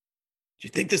Do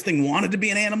you think this thing wanted to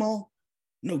be an animal?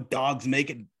 No dogs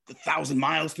make it 1,000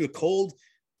 miles through the cold.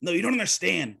 No, you don't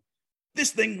understand.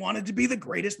 This thing wanted to be the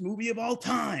greatest movie of all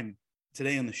time.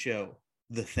 Today on the show,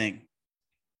 The Thing.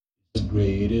 The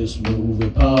greatest movie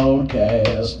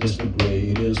podcast. It's the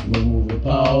greatest movie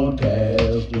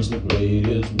podcast. It's the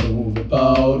greatest movie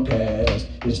podcast.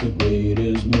 It's the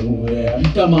greatest movie.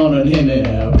 Come on and hear me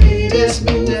now. Greatest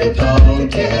movie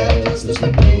podcast. It's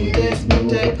the greatest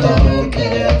movie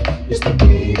podcast. It's the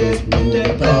greatest movie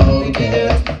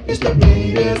podcast. It's the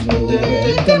greatest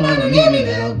movie. Come on and hear me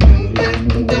now. Greatest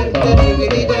movie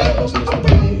podcast. It's the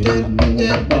greatest movie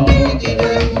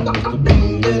podcast. It's the greatest movie.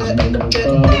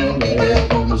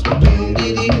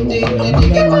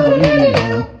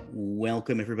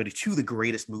 Welcome, everybody, to the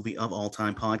greatest movie of all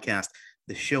time podcast,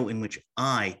 the show in which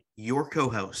I, your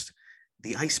co-host,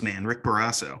 the Iceman, Rick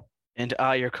Barrasso, and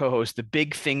I, your co-host, the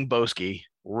Big Thing Boski,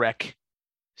 Rec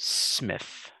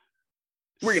Smith.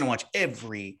 We're going to watch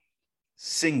every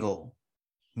single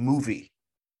movie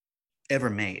ever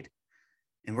made,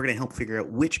 and we're going to help figure out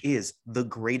which is the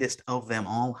greatest of them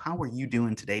all. How are you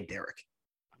doing today, Derek?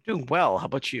 I'm doing well. How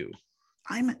about you?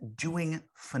 I'm doing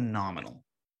phenomenal.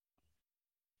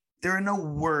 There are no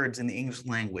words in the English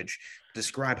language to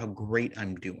describe how great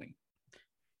I'm doing.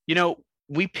 You know,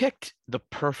 we picked the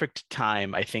perfect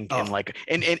time, I think, in the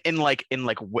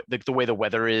way the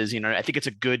weather is. You know, I think it's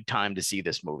a good time to see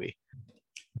this movie.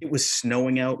 It was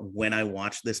snowing out when I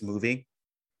watched this movie,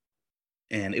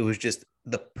 and it was just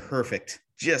the perfect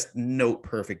day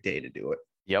to do it.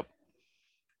 Yep.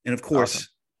 And of course, awesome.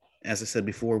 As I said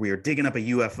before, we are digging up a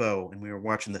UFO and we were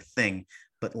watching The Thing,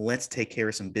 but let's take care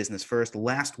of some business first.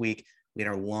 Last week, we had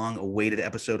our long-awaited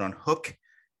episode on Hook.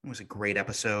 It was a great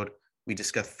episode. We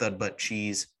discussed thud butt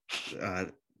cheese.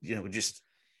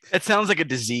 It sounds like a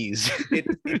disease.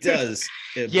 It does.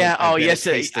 Yeah. Oh, yes.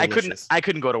 I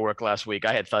couldn't go to work last week.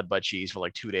 I had thud butt cheese for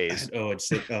like 2 days.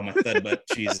 My thud butt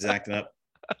cheese is acting up.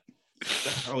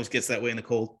 It always gets that way in the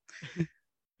cold.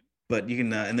 But you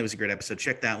can, and there was a great episode.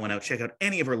 Check that one out. Check out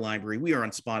any of our library. We are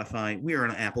on Spotify. We are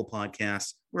on Apple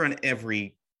Podcasts. We're on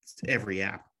every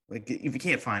app. Like, if you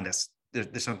can't find us,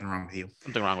 there's something wrong with you.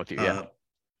 Something wrong with you, yeah.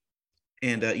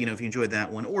 And if you enjoyed that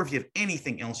one, or if you have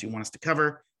anything else you want us to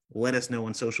cover, let us know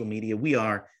on social media. We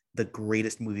are the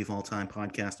greatest movie of all time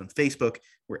podcast on Facebook.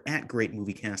 We're at Great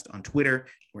Movie Cast on Twitter.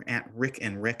 We're at Rick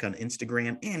and Rec on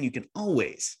Instagram. And you can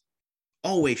always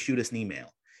shoot us an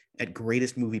email at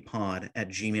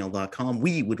greatestmoviepod@gmail.com.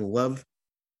 We would love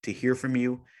to hear from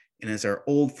you. And as our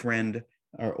old friend,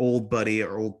 our old buddy,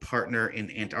 our old partner in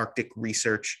Antarctic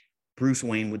research, Bruce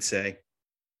Wayne would say,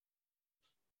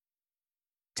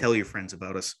 tell your friends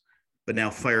about us. But now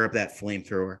fire up that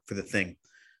flamethrower for The Thing.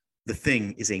 The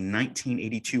Thing is a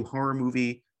 1982 horror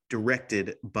movie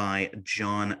directed by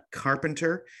John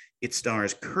Carpenter. It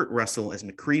stars Kurt Russell as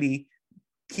MacReady,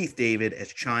 Keith David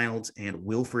as Childs, and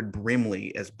Wilford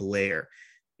Brimley as Blair.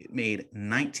 It made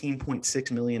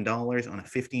 $19.6 million on a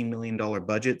 $15 million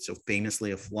budget, so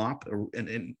famously a flop.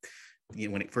 And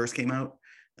when it first came out,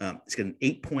 it's got an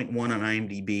 8.1 on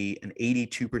IMDb, an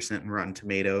 82% in Rotten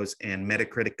Tomatoes, and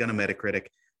Metacritic,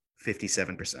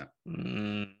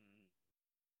 57%.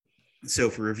 So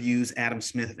for reviews, Adam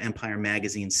Smith of Empire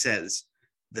Magazine says,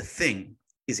 The Thing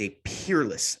is a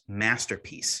peerless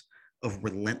masterpiece of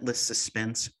relentless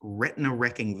suspense,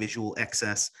 retina-wrecking visual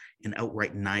excess, and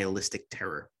outright nihilistic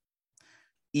terror.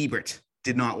 Ebert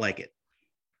did not like it.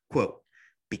 Quote,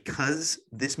 because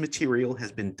this material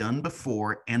has been done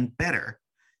before and better,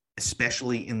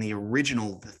 especially in the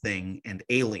original The Thing and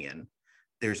Alien,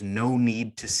 there's no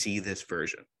need to see this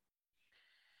version.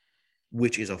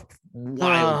 Which is a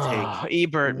wild take.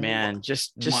 Ebert, man,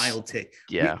 just wild take.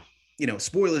 Yeah.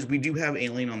 Spoilers, we do have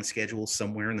Alien on the schedule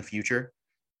somewhere in the future.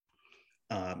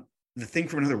 The Thing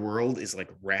from Another World is like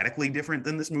radically different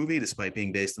than this movie, despite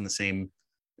being based on the same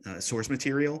source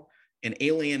material. And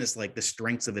Alien is like the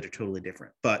strengths of it are totally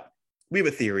different. But we have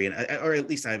a theory, or at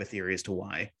least I have a theory as to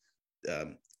why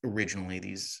originally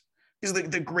these, because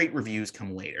the great reviews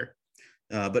come later.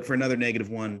 But for another negative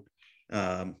one,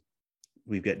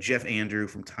 we've got Jeff Andrew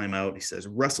from Time Out. He says,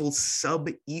 Russell's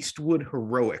sub-Eastwood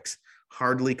heroics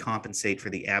hardly compensate for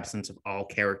the absence of all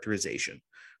characterization,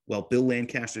 while Bill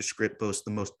Lancaster's script boasts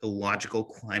the most illogical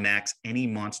climax any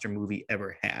monster movie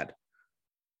ever had.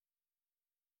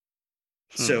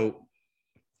 So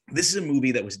this is a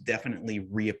movie that was definitely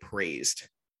reappraised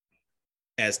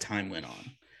as time went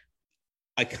on.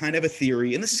 I kind of have a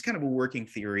theory, and this is kind of a working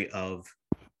theory of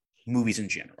movies in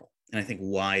general, and I think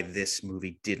why this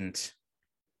movie didn't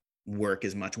work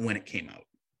as much when it came out.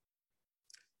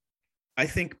 I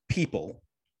think people,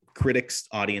 critics,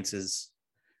 audiences,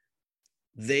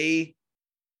 they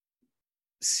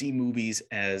see movies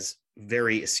as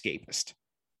very escapist,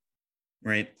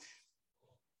 right?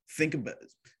 Think about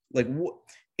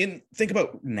think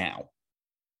about now.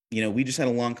 We just had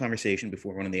a long conversation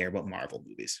before one of the air about Marvel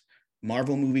movies.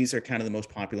 Marvel movies are kind of the most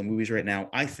popular movies right now,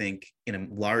 I think, in a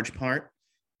large part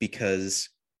because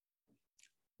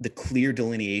the clear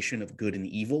delineation of good and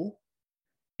evil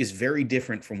is very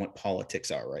different from what politics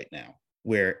are right now,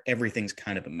 where everything's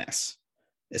kind of a mess,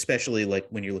 especially like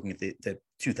when you're looking at the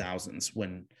 2000s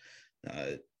when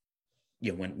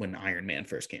Iron Man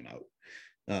first came out.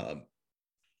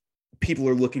 People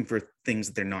are looking for things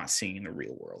that they're not seeing in the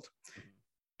real world.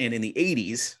 And in the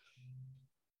 80s,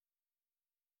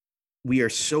 we are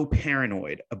so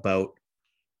paranoid about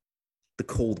the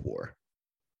Cold War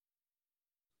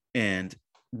and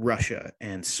Russia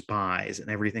and spies and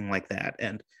everything like that.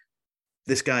 And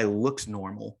this guy looks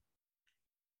normal,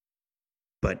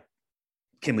 but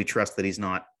can we trust that he's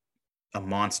not a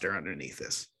monster underneath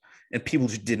this? And people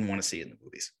just didn't want to see it in the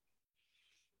movies.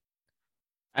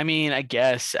 I mean, I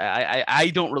guess I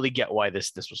don't really get why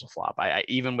this was a flop. I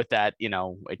even with that,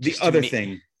 The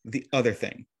other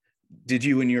thing, did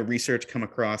you in your research come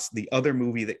across the other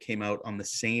movie that came out on the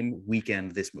same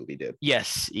weekend this movie did?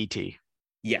 Yes, E.T.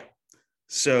 Yeah.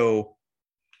 So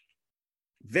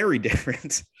very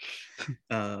different,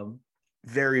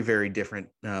 very, very different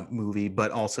movie,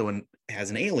 but also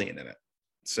has an alien in it.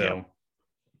 So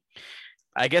yeah.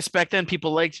 I guess back then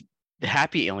people liked the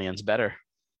happy aliens better.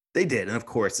 They did. And of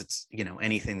course it's,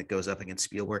 anything that goes up against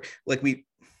Spielberg, like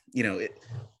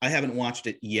I haven't watched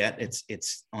it yet.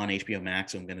 It's on HBO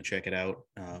Max. So I'm going to check it out.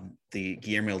 The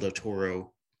Guillermo del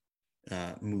Toro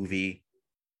movie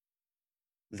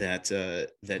that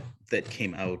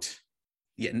came out.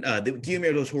 Yeah. The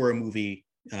Guillermo del Toro movie,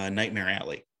 Nightmare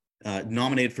Alley,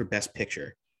 nominated for Best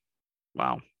Picture.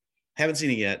 Wow. Haven't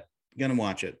seen it yet. Gonna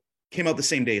watch it. Came out the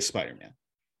same day as Spider-Man.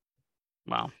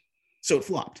 Wow. So it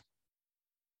flopped.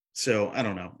 So I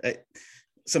don't know.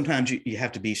 Sometimes you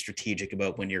have to be strategic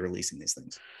about when you're releasing these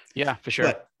things. Yeah, for sure.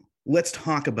 But let's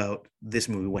talk about this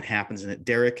movie, what happens in it.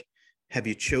 Derek, have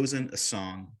you chosen a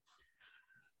song?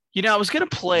 I was going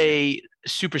to play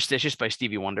Superstitious by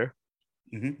Stevie Wonder.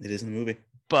 Mm-hmm. It is in the movie.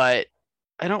 But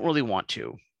I don't really want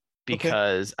to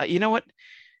because, you know what?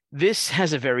 This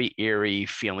has a very eerie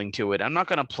feeling to it. I'm not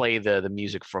going to play the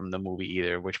music from the movie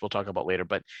either, which we'll talk about later,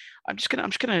 but I'm just going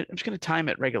to time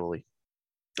it regularly.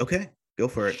 Okay, go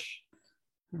for it.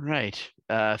 Right.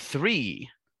 3,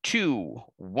 2,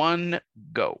 1,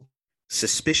 go.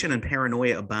 Suspicion and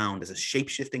paranoia abound as a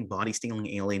shape-shifting, body-stealing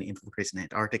alien infiltrates an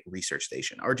Antarctic research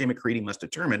station. R.J. McCready must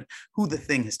determine who the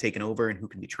thing has taken over and who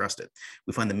can be trusted.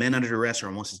 We find the men under duress are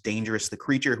almost as dangerous as the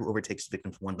creature who overtakes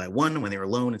victims one by one when they're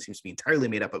alone and seems to be entirely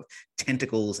made up of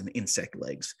tentacles and insect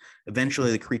legs.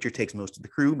 Eventually, the creature takes most of the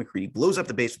crew. McCready blows up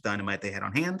the base with dynamite they had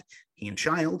on hand. He and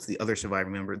Childs, the other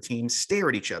surviving member of the team, stare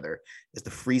at each other as the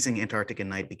freezing Antarctica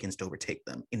night begins to overtake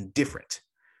them, indifferent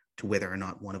to whether or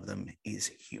not one of them is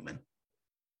human.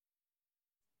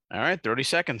 All right, 30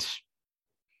 seconds.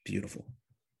 Beautiful.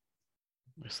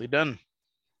 Nicely done.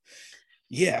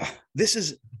 Yeah, this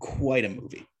is quite a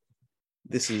movie.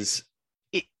 This is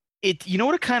it. You know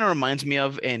what it kind of reminds me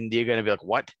of, and you're gonna be like,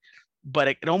 "What?" But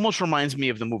it almost reminds me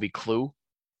of the movie Clue,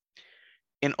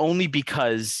 and only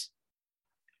because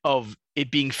of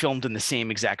it being filmed in the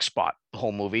same exact spot, the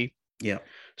whole movie. Yeah.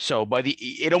 So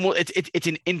it's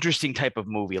an interesting type of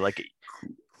movie. Like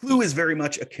Clue is very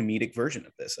much a comedic version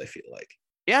of this, I feel like.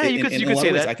 Yeah, you could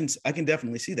say that. I can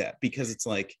definitely see that because it's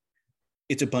like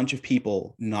it's a bunch of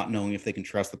people not knowing if they can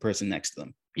trust the person next to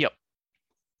them. Yep.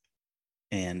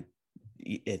 And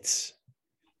it's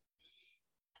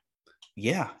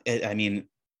I mean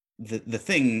the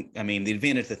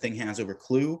advantage the thing has over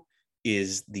Clue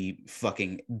is the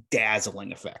fucking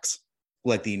dazzling effects,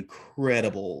 like the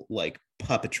incredible like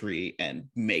puppetry and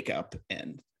makeup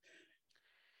and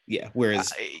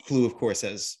whereas Clue of course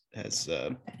has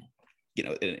an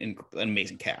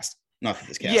amazing cast. Not that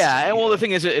this cast. Yeah, well, the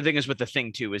thing is with the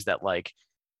thing too is that like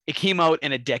it came out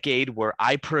in a decade where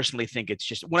I personally think it's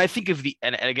just when I think of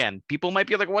and again, people might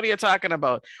be like, "What are you talking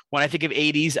about?" When I think of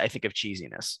 80s, I think of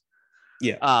cheesiness.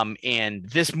 Yeah. And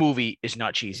this movie is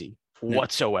not cheesy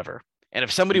whatsoever. And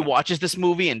if somebody watches this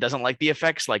movie and doesn't like the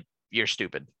effects, like you're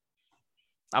stupid.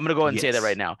 I'm gonna go ahead and say that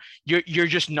right now. You're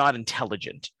just not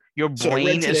intelligent. Your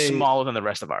brain is smaller than the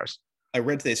rest of ours. I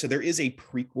read today, so there is a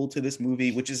prequel to this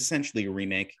movie, which is essentially a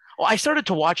remake. Well, I started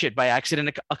to watch it by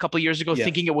accident a couple of years ago,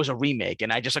 thinking it was a remake,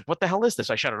 and I just like, what the hell is this?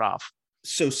 I shut it off.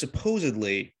 So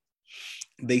supposedly,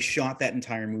 they shot that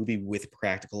entire movie with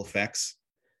practical effects,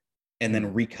 and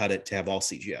then recut it to have all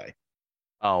CGI.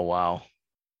 Oh wow!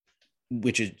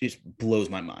 which is just blows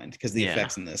my mind because the Yeah.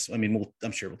 effects in this. I mean,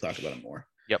 I'm sure we'll talk about it more.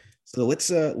 Yep. So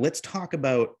let's talk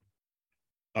about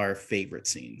our favorite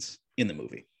scenes in the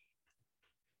movie.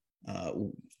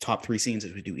 Top 3 scenes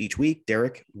as we do each week.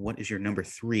 Derek, what is your number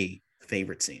 3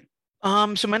 favorite scene?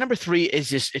 So my number 3 is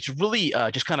just, it's really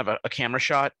just kind of a camera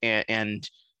shot, and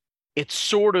it's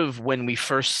sort of when we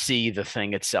first see the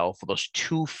thing itself, those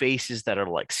two faces that are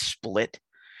like split.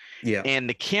 Yeah. And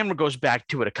the camera goes back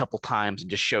to it a couple times and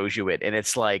just shows you it. And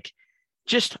it's like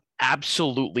just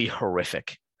absolutely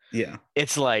horrific. Yeah.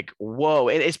 It's like, whoa.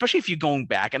 And especially if you're going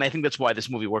back. And I think that's why this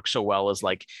movie works so well, is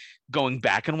like going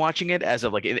back and watching it as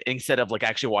of like, instead of like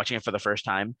actually watching it for the first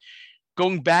time,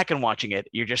 going back and watching it,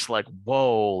 you're just like,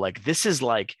 whoa, like this is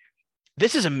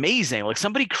amazing. Like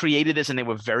somebody created this and they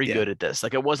were very good at this.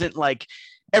 Like it wasn't like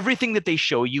everything that they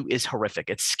show you is horrific.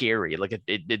 It's scary. Like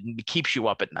it keeps you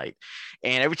up at night.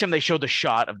 And every time they show the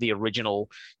shot of the original,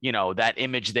 that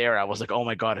image there, I was like, oh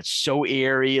my God, it's so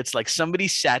eerie. It's like somebody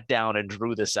sat down and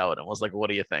drew this out and was like, what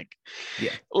do you think?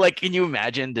 Yeah. Like, can you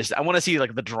imagine this? I want to see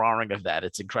like the drawing of that.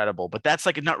 It's incredible. But that's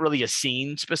like not really a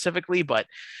scene specifically, but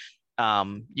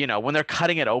when they're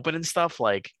cutting it open and stuff,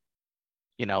 like,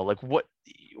 like what,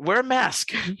 wear a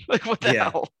mask. Like what the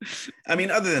hell? I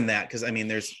mean, other than that, because I mean,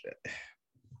 there's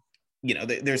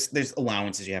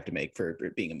allowances you have to make for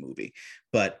it being a movie,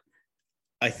 but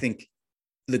I think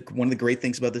one of the great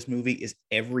things about this movie is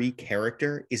every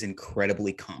character is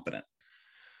incredibly competent.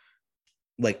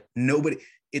 Like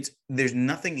there's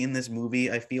nothing in this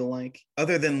movie, I feel like,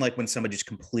 other than like when somebody just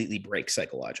completely breaks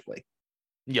psychologically.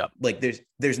 Yeah. Like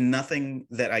there's nothing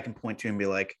that I can point to and be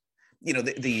like,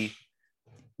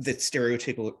 the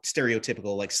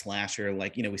stereotypical like slasher,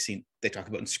 like, they talk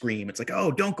about in Scream. It's like,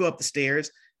 oh, don't go up the stairs.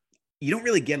 You don't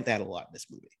really get that a lot in this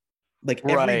movie. Like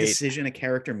every decision a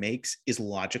character makes is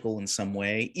logical in some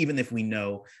way, even if we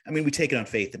know, I mean, we take it on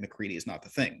faith that MacReady is not the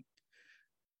thing.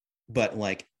 But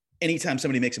like anytime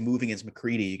somebody makes a move against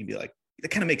MacReady, you can be like, that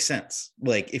kind of makes sense.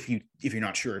 Like if you're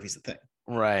not sure if he's the thing.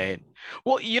 Right.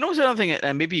 Well, what's another thing,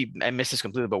 and maybe I missed this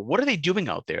completely, but what are they doing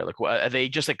out there? Like, are they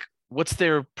just like, what's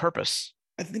their purpose?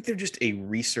 I think they're just a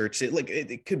research,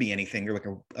 it could be anything. They're like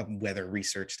a weather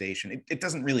research station. It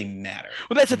doesn't really matter.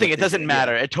 Well, that's the thing. It doesn't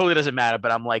matter. Yeah. It totally doesn't matter.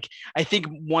 But I'm like, I think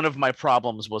one of my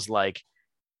problems was like,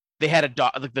 they had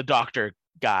like the doctor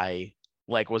guy,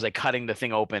 like was like cutting the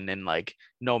thing open and like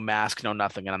no mask, no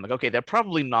nothing. And I'm like, okay, they're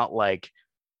probably not like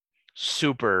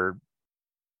super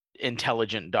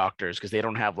intelligent doctors because they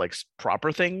don't have like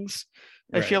proper things.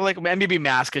 I feel like maybe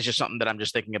mask is just something that I'm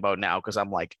just thinking about now because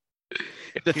I'm like,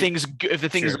 if the thing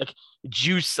is like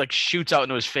juice like shoots out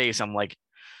into his face, I'm like,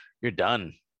 you're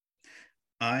done.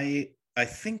 I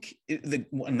think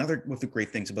another of the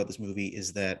great things about this movie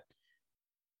is that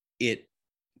it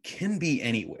can be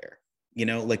anywhere.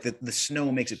 Like the snow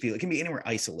makes it feel it can be anywhere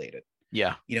isolated.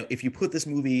 Yeah. If you put this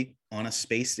movie on a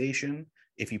space station,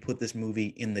 if you put this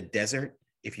movie in the desert,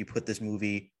 if you put this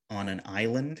movie on an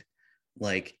island,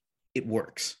 like it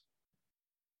works.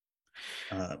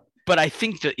 But I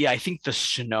think the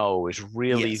snow is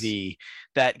really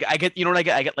that I get. What I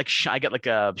get? I get like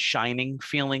a Shining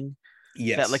feeling.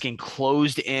 Yes. That like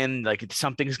enclosed in, like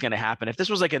something's gonna happen. If this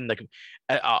was like in like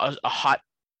a hot,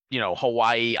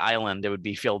 Hawaii island, it would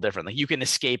feel different. Like you can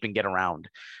escape and get around,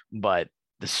 but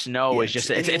the snow is just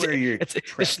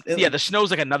the snow's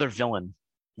like another villain.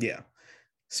 Yeah.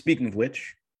 Speaking of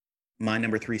which, my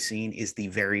number 3 scene is the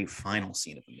very final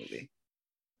scene of the movie.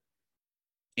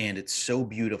 And it's so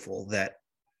beautiful that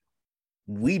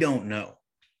we don't know,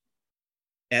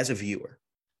 as a viewer,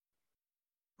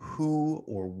 who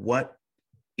or what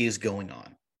is going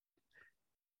on.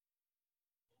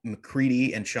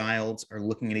 MacReady and Childs are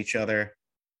looking at each other.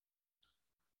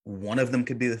 One of them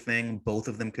could be the thing. Both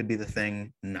of them could be the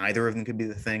thing. Neither of them could be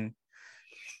the thing.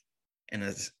 And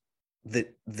as the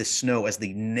snow, as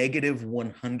the negative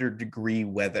 100-degree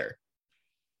weather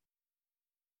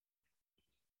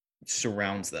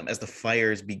surrounds them, as the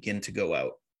fires begin to go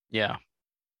out. Yeah.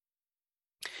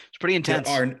 It's pretty intense.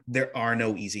 There are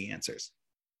no easy answers.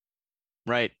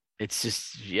 Right. It's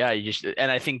just,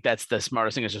 and I think that's the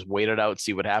smartest thing is just wait it out,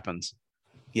 see what happens.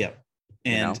 Yeah.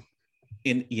 And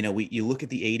you look at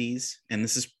the 80s, and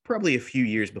this is probably a few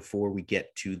years before we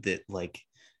get to the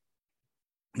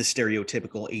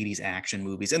stereotypical 80s action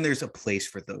movies. And there's a place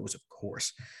for those, of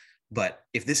course. But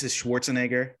if this is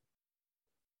Schwarzenegger,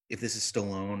 if this is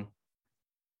Stallone,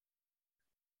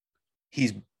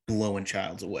 he's blowing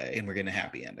Childs away and we're getting a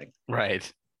happy ending. Right.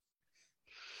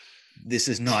 This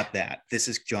is not that. This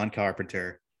is John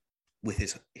Carpenter with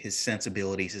his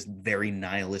sensibilities, his very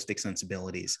nihilistic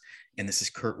sensibilities. And this is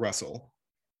Kurt Russell,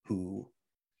 who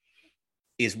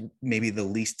is maybe the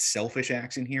least selfish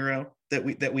action hero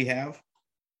that we have.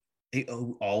 He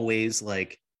always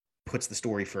like puts the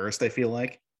story first, I feel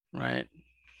like. Right.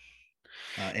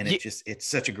 And it's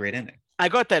such a great ending. I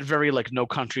got that very like No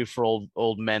Country for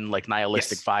Old Men, like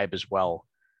nihilistic vibe as well.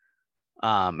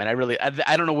 And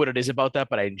I don't know what it is about that,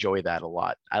 but I enjoy that a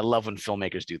lot. I love when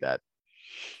filmmakers do that.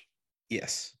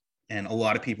 Yes. And a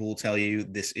lot of people will tell you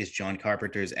this is John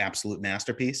Carpenter's absolute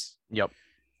masterpiece. Yep.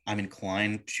 I'm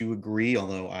inclined to agree,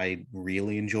 although I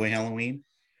really enjoy Halloween.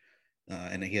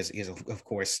 And he has, of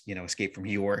course, Escape from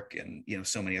New York and,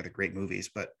 so many other great movies.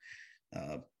 But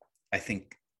I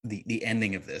think the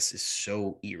ending of this is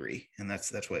so eerie, and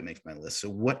that's why it makes my list. So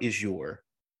what is your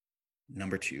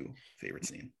number 2 favorite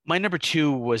scene? My number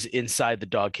 2 was inside the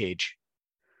dog cage.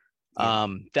 Yeah.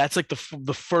 That's like the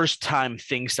first time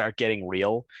things start getting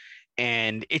real,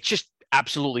 and it's just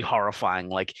absolutely horrifying.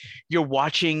 Like you're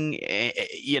watching, and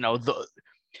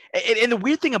the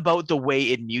weird thing about the way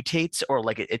it mutates or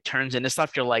like it turns into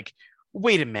stuff, you're like,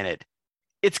 wait a minute,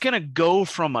 it's gonna go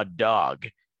from a dog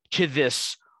to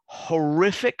this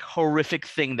horrific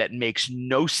thing that makes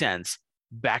no sense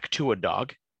back to a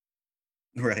dog.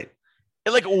 Right.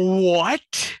 Like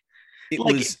what?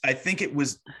 I think it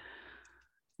was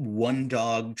one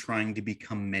dog trying to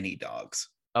become many dogs.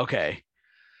 Okay.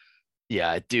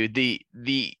 Yeah, dude.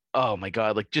 The oh my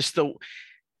God, like just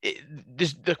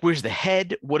where's the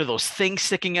head? What are those things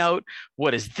sticking out?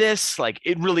 What is this? Like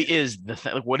it really is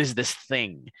like, what is this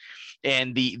thing?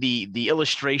 And the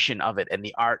illustration of it and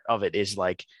the art of it is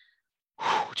like,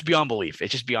 it's beyond belief.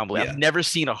 It's just beyond belief. Yeah. I've never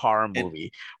seen a horror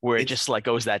movie where it just like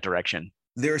goes that direction.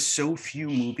 There are so few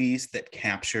movies that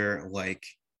capture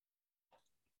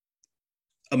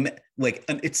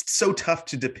it's so tough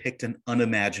to depict an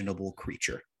unimaginable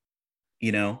creature,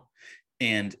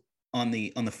 and on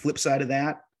the flip side of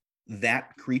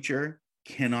that creature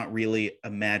cannot really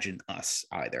imagine us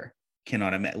either.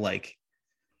 Cannot imagine, like,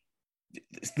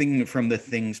 thing from the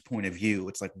thing's point of view.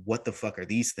 It's like, what the fuck are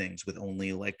these things with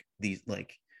only like these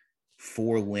like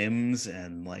 4 limbs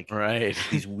and like right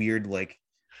these weird like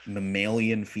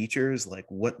mammalian features? Like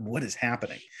what is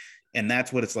happening? And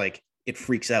that's what it's like. It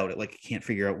freaks out. It like can't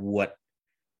figure out what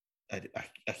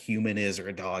a human is or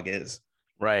a dog is.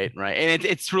 Right. And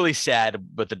it's really sad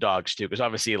with the dogs too, because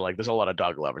obviously like there's a lot of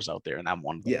dog lovers out there, and I'm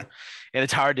one of them. Yeah. And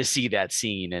it's hard to see that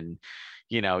scene, and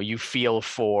you feel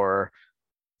for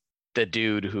the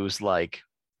dude who's like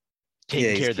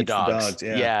taking care of the dogs.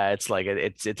 Yeah, it's like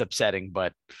it's upsetting,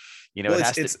 but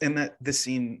it's and that the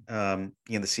scene,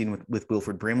 the scene with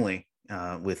Wilford Brimley,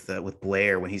 with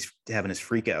Blair when he's having his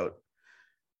freak out,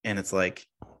 and it's like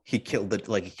he killed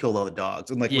all the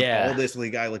dogs, and like with all this, the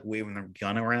guy like waving their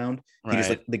gun around, he just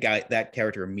like that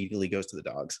character immediately goes to the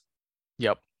dogs.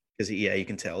 Yep, because you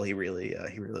can tell he really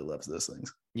loves those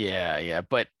things. Yeah,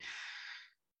 but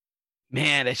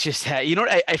man, it's just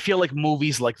I feel like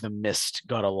movies like The Mist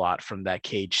got a lot from that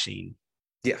cage scene.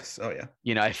 Yes. Oh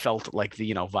yeah. I felt like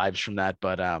the vibes from that,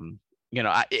 but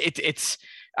it's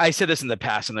I said this in the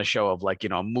past on the show of like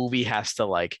a movie has to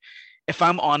like, if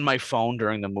I'm on my phone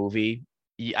during the movie,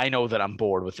 I know that I'm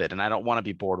bored with it, and I don't want to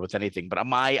be bored with anything, but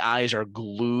my eyes are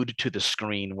glued to the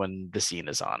screen when the scene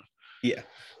is on. Yeah.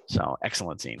 So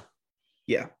excellent scene.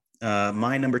 Yeah.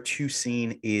 My number 2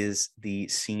 scene is the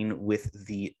scene with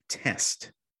the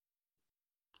test.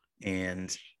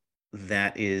 And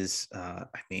that is,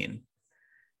 again,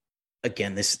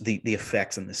 the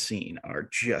effects in the scene are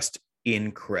just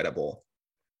incredible.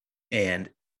 And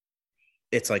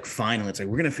it's like, finally, it's like,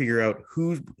 we're going to figure out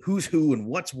who's who and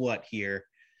what's what here.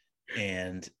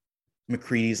 And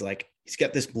McCready's like, he's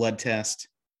got this blood test,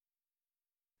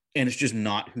 and it's just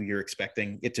not who you're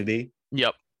expecting it to be.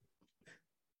 Yep.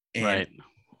 And right.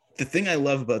 The thing I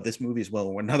love about this movie as well,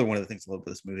 or another one of the things I love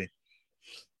about this movie,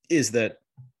 is that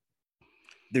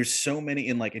there's so many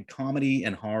in comedy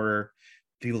and horror,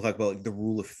 people talk about like the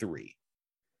rule of 3.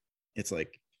 It's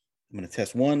like, I'm going to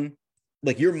test one.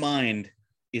 Like your mind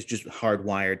is just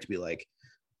hardwired to be like,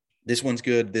 this one's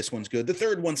good. This one's good. The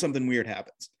third one, something weird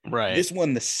happens. Right. This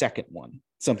one, the second one,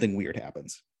 something weird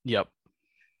happens. Yep.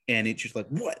 And it's just like,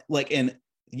 what? Like, and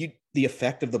the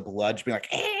effect of the blood just being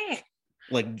like,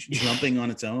 like jumping on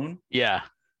its own. Yeah.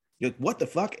 You're like, what the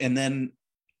fuck? And then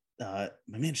my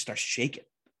man just starts shaking.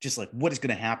 Just like, what is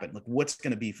going to happen? Like, what's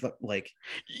going to be like?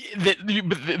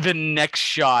 The next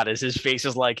shot is his face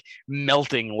is like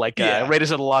melting, like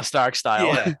Raiders of the Lost Ark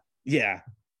style. Yeah.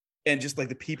 And just like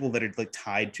the people that are like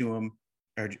tied to him,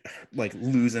 are like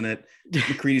losing it.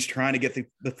 McCready's trying to get the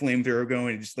flamethrower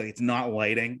going, and just like it's not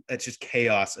lighting. It's just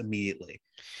chaos immediately.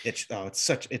 It's of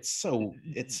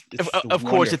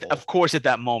course wonderful. of course at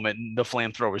that moment the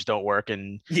flamethrowers don't work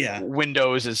and Yeah.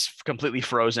 Windows is completely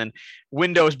frozen.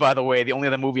 Windows, by the way, the only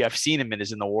other movie I've seen him in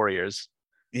is in The Warriors.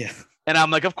 Yeah. And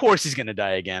I'm like, of course he's gonna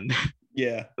die again.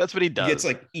 Yeah. That's what he does. He gets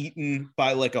like eaten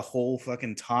by like a whole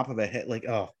fucking top of a head. Like,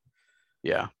 oh.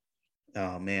 Yeah.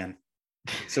 Oh man.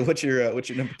 So what's your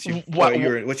number two?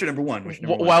 What's your number one?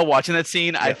 While watching that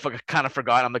scene, I kind of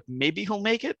forgot. I'm like, maybe he'll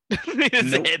make it.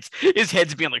 His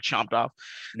head's being like chomped off.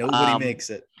 Nobody makes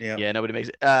it. Yeah, nobody makes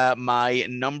it. My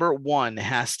number one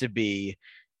has to be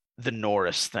the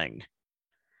Norris thing.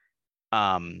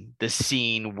 The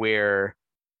scene where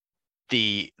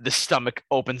the stomach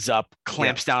opens up,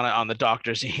 clamps down on the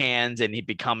doctor's hands, and he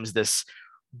becomes this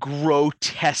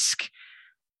grotesque,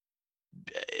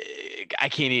 I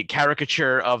can't even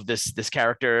caricature of this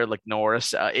character like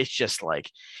Norris. It's just like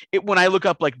it when I look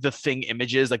up like the Thing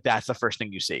images, like that's the first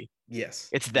thing you see. Yes,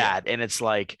 it's that, and it's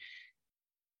like,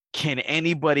 can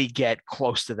anybody get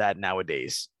close to that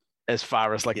nowadays? As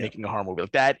far as like making a horror movie,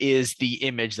 like that is the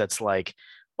image that's like,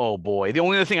 oh boy. The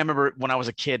only other thing I remember when I was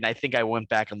a kid, and I think I went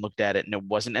back and looked at it, and it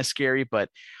wasn't as scary, but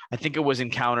I think it was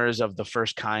Encounters of the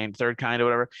First Kind, Third Kind, or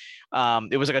whatever.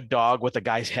 It was like a dog with a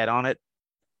guy's head on it,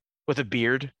 with a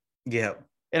beard. Yeah.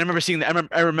 And I remember seeing that.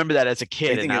 I remember that as a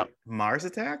kid. And now Mars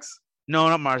Attacks? No,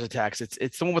 not Mars Attacks.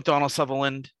 It's the one with Donald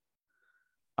Sutherland.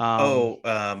 It's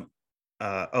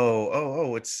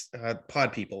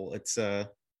Pod People. It's I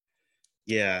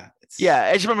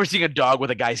just remember seeing a dog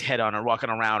with a guy's head on it walking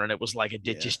around, and it was like it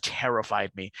just terrified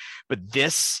me. But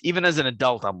this, even as an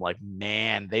adult, I'm like,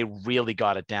 man, they really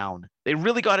got it down. They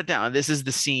really got it down. This is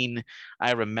the scene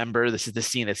I remember. This is the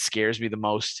scene that scares me the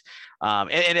most.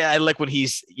 And I like when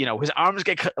he's, his arms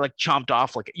get like chomped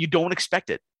off. Like you don't expect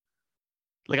it.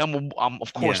 Like I'm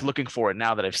of course looking for it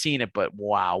now that I've seen it, but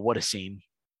wow, what a scene.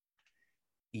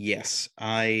 Yes,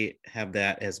 I have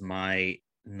that as my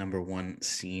number one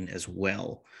scene as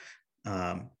well.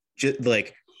 Just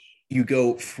like you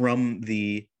go from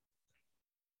they're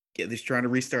trying to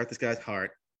restart this guy's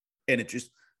heart, and it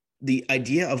just the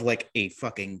idea of like a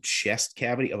fucking chest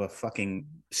cavity of a fucking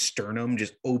sternum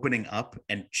just opening up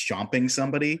and chomping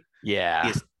somebody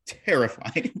is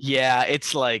terrifying.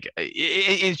 It's like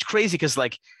it's crazy because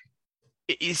like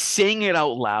saying it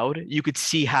out loud, you could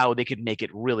see how they could make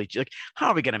it really like, how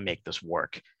are we going to make this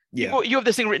work? You have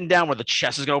this thing written down where the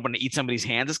chest is going to open and eat somebody's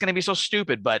hands. It's going to be so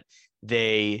stupid, but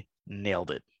they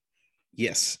nailed it.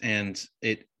 Yes, and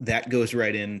that goes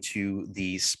right into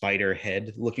the spider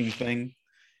head looking thing,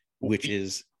 which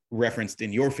is referenced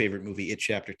in your favorite movie, It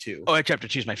Chapter 2. Oh, It Chapter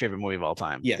 2 is my favorite movie of all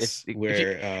time. Yes,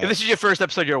 if this is your first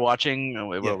episode you're watching,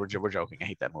 we're joking. I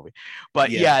hate that movie, but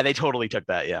they totally took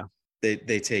that. Yeah,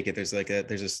 they take it. There's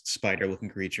a spider looking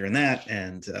creature in that,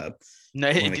 and one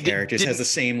of the characters has the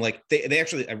same like they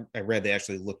actually I read they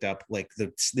actually looked up like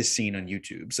this scene on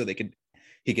YouTube so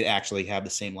he could actually have the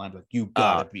same line, like, you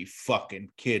gotta be fucking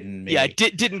kidding me. Yeah,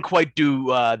 didn't quite do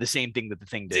the same thing that the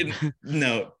Thing did.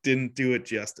 Didn't do it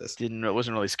justice. It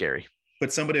wasn't really scary.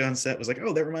 But somebody on set was like,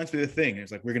 oh, that reminds me of the Thing. And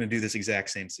it's like, we're gonna do this exact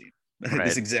same scene. Right.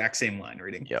 This exact same line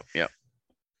reading. Yep.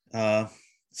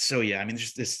 So yeah, I mean,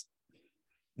 just this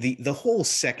the whole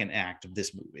second act of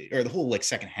this movie, or the whole like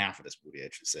second half of this movie, I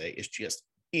should say, is just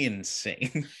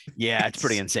insane. Yeah, it's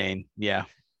pretty insane. Yeah.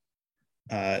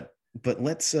 But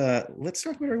let's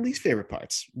talk about our least favorite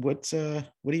parts. What do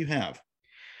you have?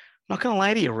 I'm not gonna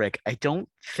lie to you, Rick. I don't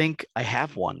think I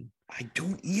have one. I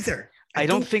don't either. I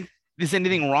don't think there's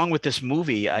anything wrong with this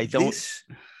movie. This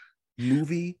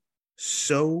movie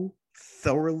so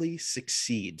thoroughly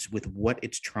succeeds with what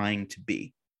it's trying to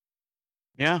be.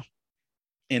 Yeah.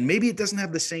 And maybe it doesn't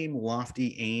have the same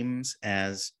lofty aims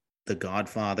as The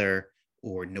Godfather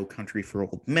or No Country for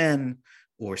Old Men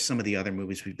or some of the other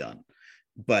movies we've done.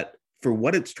 But for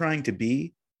what it's trying to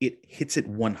be, it hits it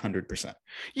 100%.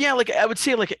 Yeah, like I would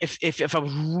say, like if I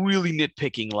was really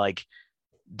nitpicking, like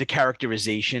the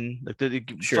characterization, like the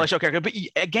flesh out character, but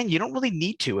again, you don't really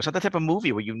need to. It's not the type of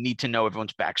movie where you need to know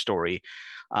everyone's backstory.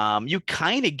 You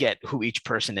kind of get who each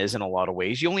person is in a lot of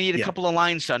ways. You only need a couple of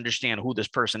lines to understand who this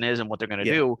person is and what they're going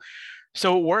to do.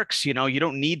 So it works, you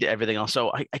don't need everything else.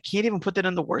 So I can't even put that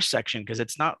in the worst section because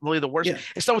it's not really the worst. Yeah.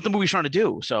 It's not what the movie's trying to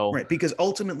do. So right, because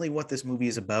ultimately what this movie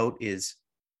is about is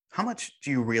how much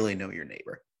do you really know your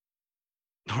neighbor?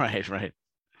 Right.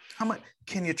 How much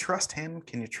can you trust him?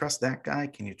 Can you trust that guy?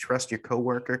 Can you trust your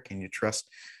coworker? Can you trust,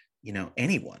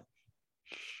 anyone?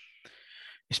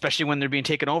 Especially when they're being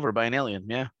taken over by an alien.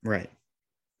 Yeah. Right.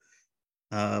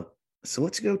 So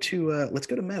let's go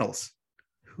to Metals.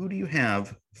 who do you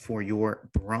have for your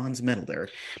bronze medal,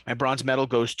 Derek? My bronze medal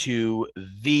goes to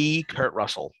the Kurt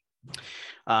Russell.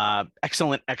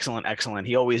 Excellent, excellent, excellent.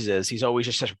 He always is. He's always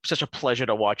just such a pleasure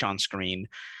to watch on screen.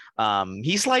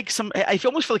 He's like I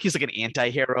almost feel like he's like an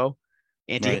anti-hero.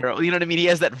 Right. You know what I mean? He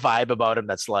has that vibe about him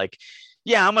that's like,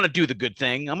 yeah, I'm gonna do the good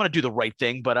thing. I'm gonna do the right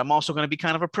thing, but I'm also gonna be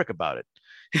kind of a prick about it.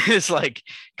 It's like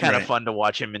kind of Right. fun to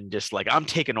watch him and just like I'm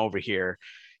taking over here,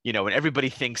 and everybody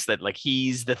thinks that like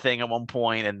he's the thing at one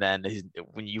point, and then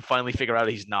when you finally figure out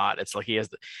he's not, it's like he has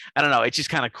I don't know. It's just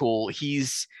kind of cool.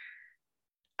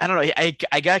 I don't know. I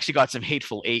actually got some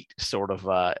Hateful Eight sort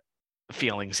of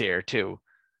feelings here too,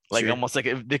 like Sure. almost like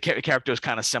the character is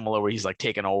kind of similar, where he's like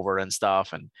taking over and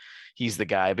stuff, and he's the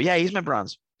guy. But yeah, he's my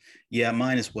bronze. Yeah,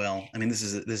 mine as well. I mean, this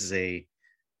is a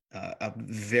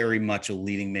very much a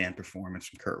leading man performance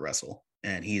from Kurt Russell,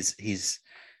 and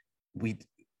we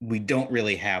we don't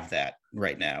really have that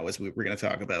right now, as we're going to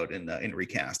talk about in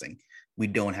recasting. We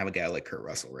don't have a guy like Kurt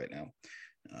Russell right now.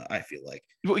 I feel like.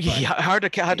 Well, But yeah, hard to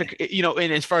yeah,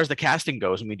 and as far as the casting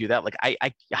goes, when we do that, like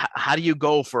how do you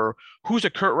go for who's a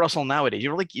Kurt Russell nowadays?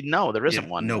 You're like, no, there yeah, isn't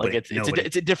one. Like nobody.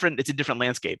 it's a different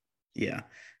landscape.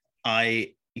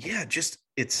 Yeah, just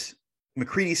it's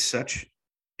McCready's such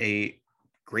a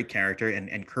great character,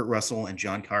 and Kurt Russell and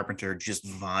John Carpenter just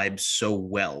vibe so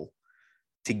well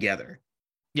together.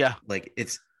 Yeah, Like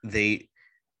it's they,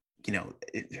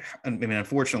 I mean,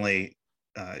 unfortunately,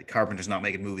 Carpenter's not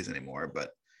making movies anymore, but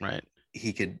right.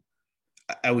 he could.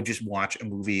 I would just watch a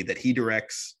movie that he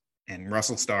directs and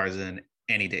Russell stars in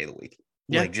any day of the week.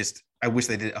 Yeah, Like, just I wish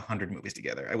they did 100 movies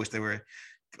together. I wish they were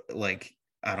like,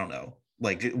 I don't know,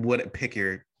 like what pick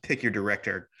your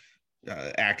director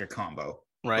actor combo.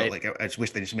 But right. like, I just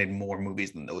wish they just made more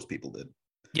movies than those people did.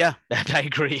 Yeah, I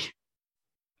agree.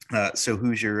 So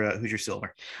who's your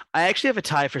silver? I actually have a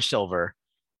tie for silver.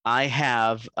 I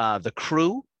have the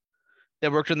crew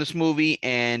that worked on this movie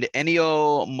and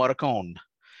Ennio Morricone,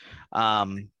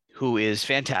 who is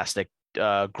fantastic.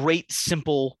 Great,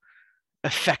 simple,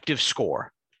 effective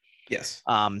score. Yes,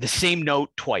 The same note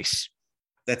twice.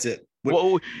 that's it.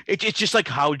 Well, it's just like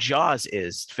how Jaws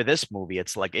is for this movie.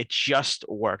 It's like it just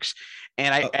works.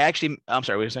 And I uh, actually, I'm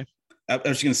sorry, what did you say? I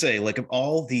was going to say, like, of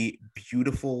all the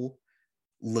beautiful,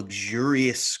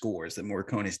 luxurious scores that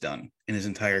Morricone's done in his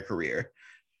entire career,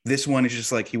 this one is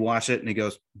just like he watched it and he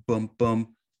goes, boom,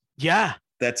 boom. Yeah,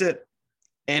 That's it.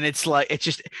 and it's like it's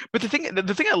just. But the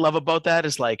thing I love about that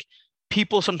is like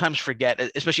people sometimes forget,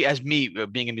 especially as me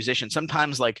being a musician.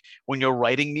 Sometimes like when you're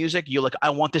writing music, you're like, I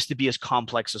want this to be as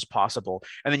complex as possible,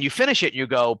 and then you finish it and you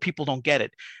go, people don't get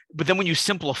it. But then when you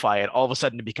simplify it, all of a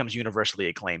sudden it becomes universally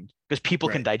acclaimed because people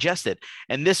can Right. digest it.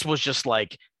 And this was just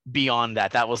like beyond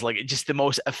that. That was like just the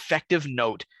most effective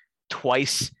note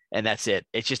twice, and that's it.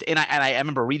 It's just and I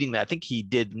remember reading that. I think he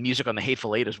did music on the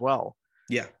Hateful Eight as well.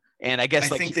 Yeah. And I I guess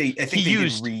like think they I he think they did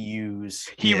used reuse.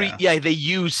 Yeah. yeah, they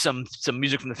used some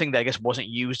music from the thing that I guess wasn't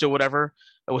used or whatever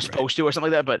it was Right. supposed to or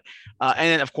something like that. But and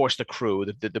then of course the crew,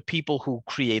 the people who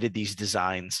created these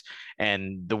designs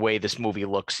and the way this movie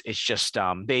looks, it's just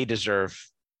they deserve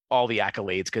all the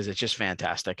accolades because it's just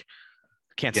fantastic.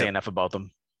 Can't say Yep. enough about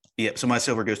them. Yep. So my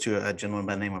silver goes to a gentleman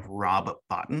by the name of Rob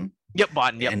Botton. Yep,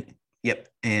 Bottom. Yep, And yep.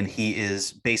 And he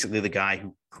is basically the guy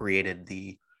who created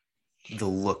the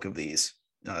look of these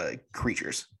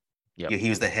creatures. yep. Yeah, he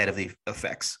was the head of the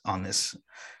effects on this.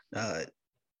 Uh,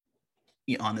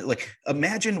 on it, like,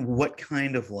 imagine what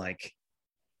kind of like.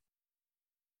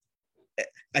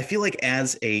 I feel like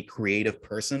as a creative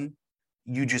person,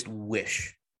 you just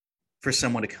wish for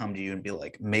someone to come to you and be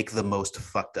like, make the most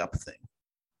fucked up thing.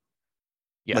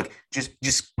 Yeah. Like,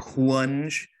 just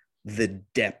plunge the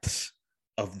depths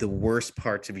of the worst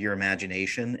parts of your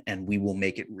imagination, and we will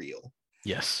make it real.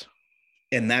 Yes.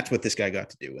 And that's what this guy got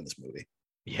to do in this movie.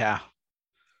 Yeah.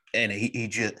 And he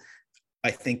just,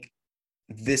 I think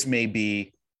this may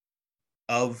be,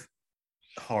 of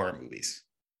horror movies,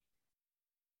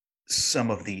 some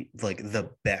of the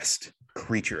best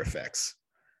creature effects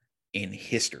in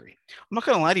history. I'm not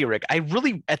gonna lie to you, Rick. I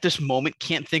really, at this moment,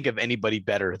 can't think of anybody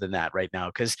better than that right now.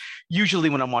 Because usually,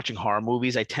 when I'm watching horror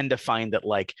movies, I tend to find that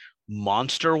like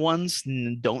monster ones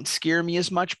don't scare me as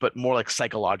much, but more like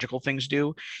psychological things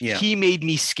do. Yeah. He made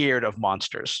me scared of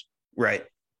monsters, Right.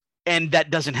 and that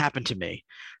doesn't happen to me.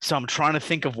 So I'm trying to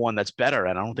think of one that's better,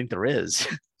 and I don't think there is.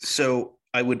 So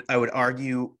I would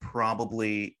argue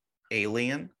probably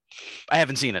Alien. I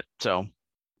haven't seen it, so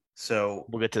So,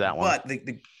 we'll get to that one. but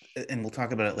and we'll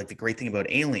talk about it. Like, the great thing about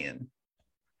Alien,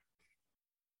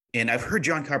 and I've heard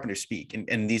John Carpenter speak,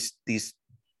 and these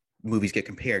movies get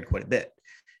compared quite a bit.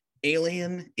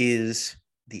 Alien is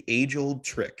the age old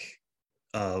trick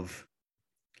of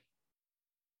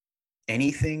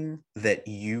anything that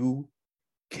you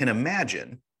can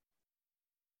imagine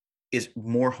is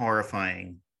more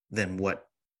horrifying than what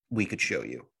we could show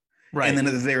you. Right. And then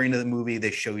at the very end of the movie,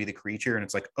 they show you the creature, and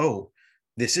it's like, oh,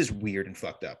 this is weird and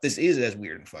fucked up. This is as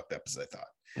weird and fucked up as I thought.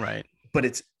 Right. But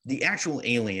it's the actual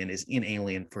alien is in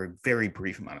Alien for a very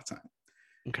brief amount of time.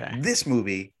 Okay. This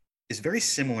movie is very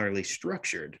similarly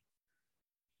structured,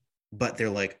 but they're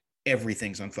like,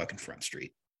 everything's on fucking Front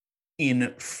Street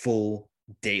in full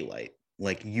daylight.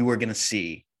 Like, you are gonna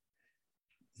see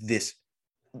this,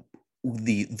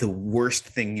 the worst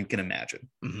thing you can imagine.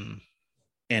 Mm-hmm.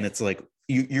 And it's like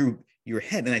your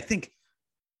head. And I think,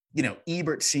 you know,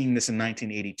 Ebert seeing this in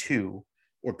 1982,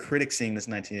 or critics seeing this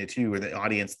in 1982, or the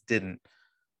audience didn't,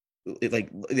 like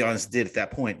the audience did at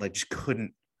that point, like just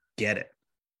couldn't get it.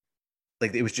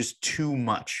 Like, it was just too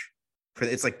much for,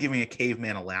 it's like giving a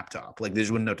caveman a laptop. Like, they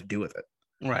just wouldn't know what to do with it.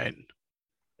 Right.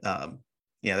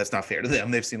 Yeah, that's not fair to them.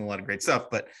 They've seen a lot of great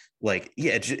stuff, but like,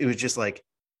 yeah, it was just like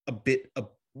a bit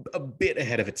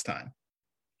ahead of its time.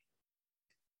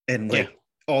 And like,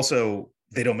 also,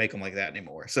 they don't make them like that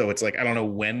anymore. So it's like, I don't know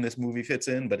when this movie fits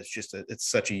in, but it's just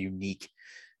it's such a unique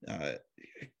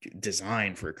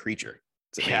design for a creature.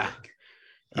 Yeah.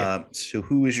 So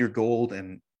who is your gold?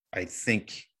 And I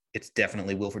think it's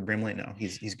definitely Wilford Brimley. No,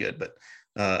 he's good, but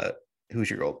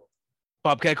who's your gold?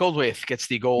 Bobcat Goldthwait gets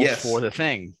the gold Yes. for The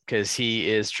Thing because he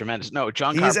is tremendous. No,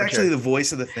 John He's Carpenter. actually the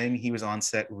voice of The Thing. He was on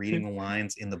set reading the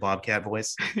lines in the Bobcat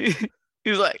voice. He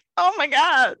was like, "Oh my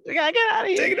god, we gotta get out of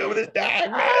here! Taking over this dog,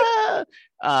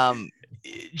 man."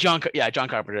 John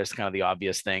Carpenter is kind of the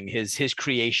obvious thing. His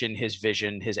creation, his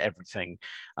vision, his everything.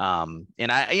 And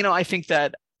I think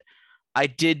that I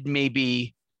did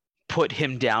maybe put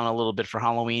him down a little bit for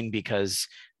Halloween because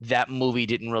that movie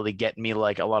didn't really get me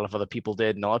like a lot of other people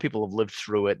did, and a lot of people have lived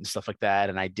through it and stuff like that,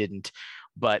 and I didn't.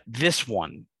 But this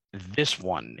one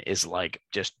is like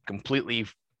just completely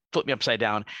flipped me upside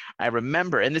down. I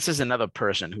remember, and this is another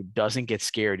person who doesn't get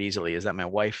scared easily, is that my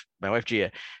wife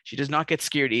Gia. She does not get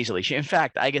scared easily. In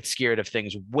fact, I get scared of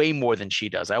things way more than she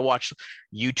does. I watch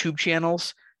YouTube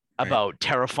channels about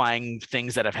terrifying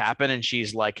things that have happened, and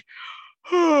she's like,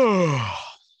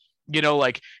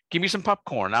 like, give me some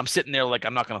popcorn. I'm sitting there like,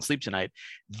 I'm not going to sleep tonight.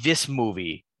 This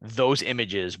movie, those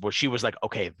images where she was like,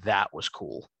 okay, that was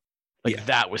cool. Like,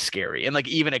 that was scary. And like,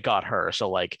 even it got her. So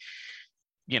like,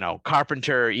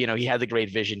 Carpenter, he had the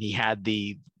great vision. He had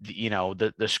the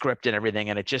script and everything.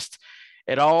 And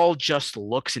it all just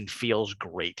looks and feels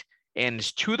great. And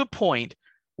it's to the point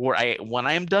where when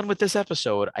I am done with this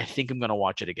episode, I think I'm going to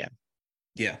watch it again.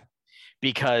 Yeah.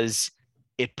 Because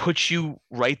it puts you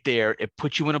right there. It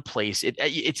puts you in a place.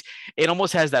 It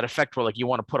almost has that effect where like you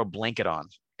want to put a blanket on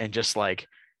and just like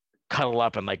cuddle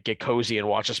up and like get cozy and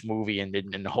watch this movie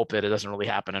and hope that it doesn't really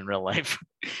happen in real life.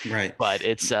 Right. But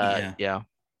it's Yeah,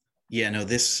 no,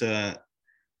 this I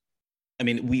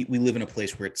mean, we live in a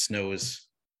place where it snows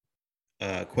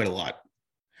quite a lot.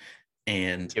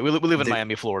 And we live in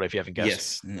Miami, Florida, if you haven't guessed.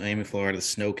 Yes, Miami, Florida, the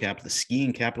snow capital, the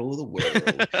skiing capital of the world.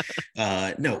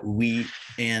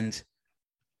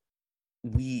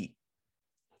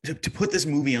 To put this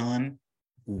movie on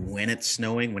when it's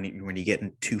snowing, when you get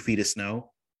in 2 feet of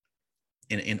snow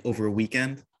in over a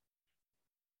weekend,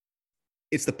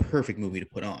 it's the perfect movie to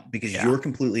put on because you're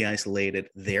completely isolated.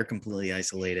 They're completely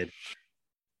isolated.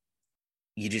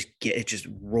 It just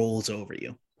rolls over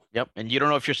you. Yep. And you don't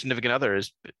know if your significant other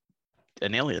is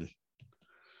an alien.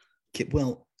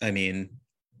 Well, I mean,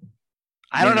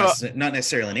 I don't know. Not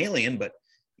necessarily an alien, but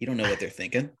you don't know what they're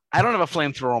thinking. I don't have a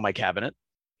flamethrower on my cabinet.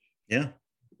 Yeah.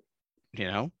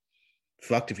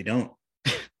 Fucked if you don't.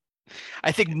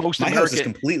 I think my house is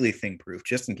completely thing proof,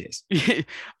 just in case.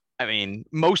 I mean,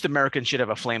 most Americans should have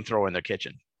a flamethrower in their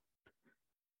kitchen.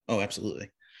 Oh, absolutely.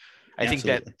 I think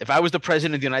that if I was the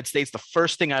president of the United States, the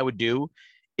first thing I would do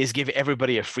is give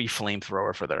everybody a free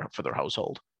flamethrower for their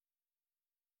household.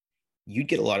 You'd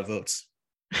get a lot of votes.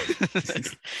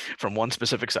 From one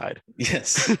specific side.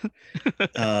 Yes.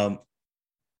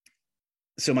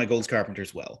 So my gold's Carpenter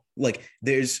as well. Like,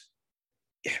 there's,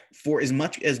 for as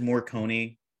much as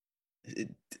Morricone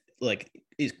like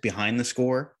is behind the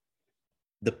score,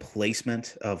 the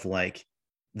placement of like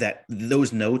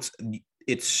those notes,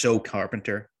 it's so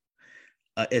Carpenter.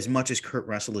 As much as Kurt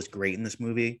Russell is great in this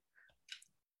movie,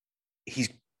 he's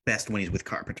best when he's with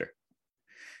Carpenter.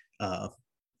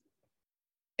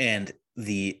 And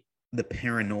the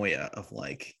paranoia of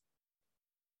like,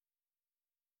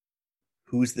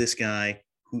 who's this guy?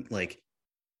 Who, like,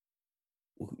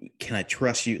 can I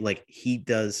trust you? Like, he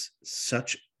does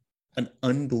such an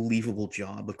unbelievable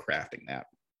job of crafting that.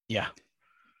 Yeah.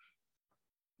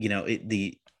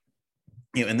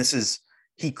 And this is,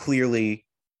 he clearly,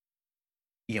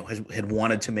 had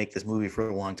wanted to make this movie for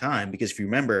a long time, because if you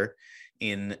remember,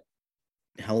 in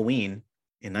Halloween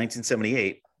in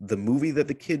 1978, the movie that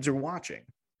the kids are watching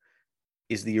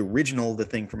is the original The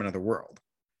Thing from Another World.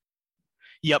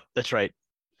 Yep, that's right.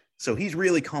 So he's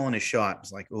really calling his shot.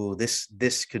 It's like, oh, this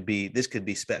could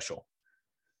be special.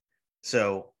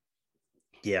 So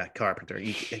yeah, Carpenter.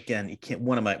 He can't,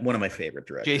 one of my favorite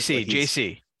directors.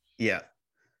 JC. Yeah.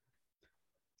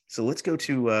 So let's go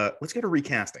to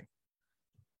recasting.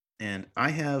 And I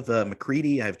have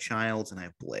McCready, I have Childs, and I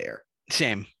have Blair.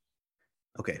 Same.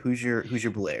 Okay, who's your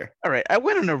Blair? All right, I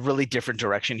went in a really different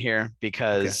direction here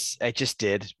because I just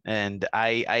did, and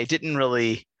I didn't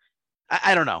really.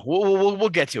 I don't know. We'll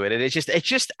get to it.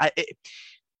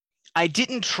 I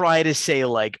didn't try to say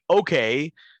like,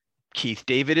 okay, Keith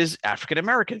David is African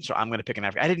American, so I'm going to pick an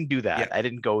African. I didn't do that. Yeah. I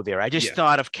didn't go there. I just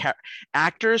thought of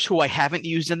actors who I haven't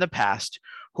used in the past,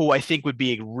 who I think would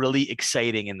be really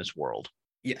exciting in this world.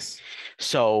 Yes.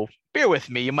 So bear with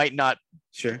me. You might not.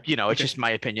 Sure. It's just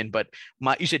my opinion. But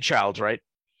you said Childs, right?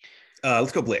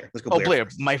 Let's go Blair. Blair.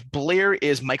 My Blair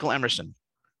is Michael Emerson.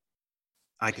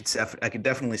 I could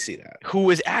definitely see that.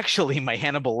 Who is actually my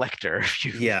Hannibal Lecter.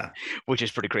 Yeah. Which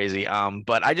is pretty crazy.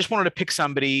 But I just wanted to pick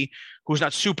somebody who's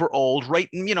not super old, right?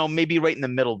 Maybe right in the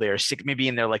middle there, maybe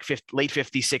in their like late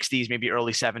 50s, 60s, maybe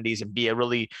early 70s, and be a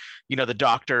really, the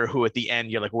doctor who at the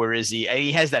end you're like, where is he? And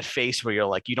he has that face where you're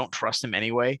like, you don't trust him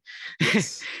anyway.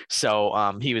 Yes.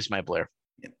 So he was my Blair.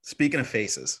 Yeah. Speaking of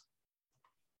faces,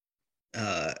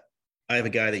 I have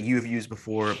a guy that you have used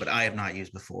before, but I have not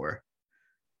used before.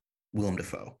 Willem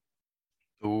Dafoe.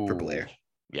 Ooh, for Blair.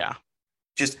 Yeah.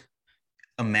 Just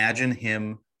imagine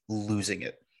him losing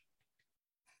it.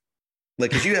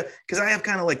 Like, because I have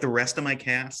kind of like the rest of my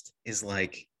cast is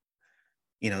like,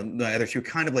 the other two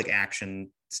kind of like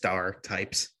action star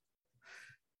types.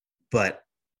 But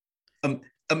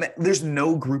there's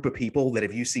no group of people that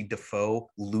if you see Dafoe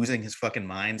losing his fucking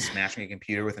mind, smashing a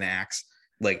computer with an axe,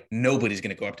 like nobody's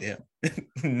going to go up to him.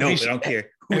 No, I don't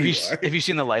care who you are. Have you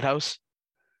seen The Lighthouse?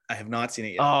 I have not seen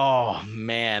it yet. Oh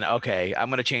man. Okay. I'm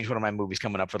going to change one of my movies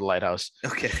coming up for The Lighthouse.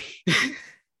 Okay.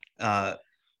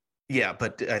 Yeah,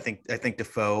 but I think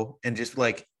Dafoe, and just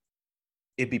like,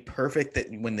 it'd be perfect that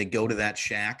when they go to that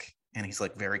shack and he's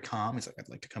like very calm, he's like, I'd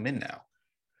like to come in now.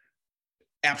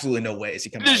 Absolutely no way is he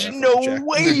coming in. There's no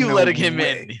way you letting him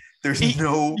in. There's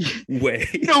no way.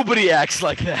 Nobody acts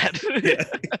like that.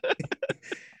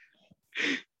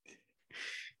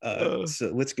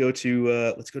 So let's go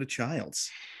to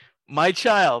Childs. My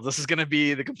child. This is going to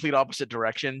be the complete opposite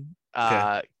direction.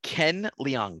 Okay. Ken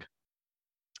Leung.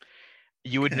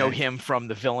 You would know him from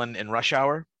the villain in Rush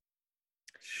Hour.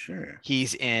 Sure.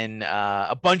 He's in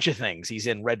a bunch of things. He's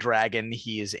in Red Dragon.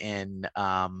 He's in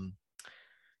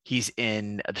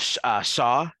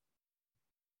Saw.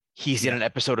 He's in an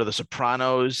episode of The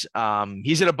Sopranos.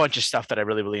 He's in a bunch of stuff that I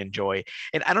really, really enjoy.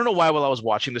 And I don't know why, while I was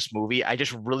watching this movie, I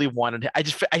just really wanted I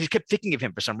just kept thinking of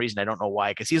him for some reason. I don't know why,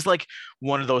 because he's like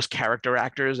one of those character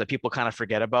actors that people kind of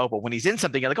forget about. But when he's in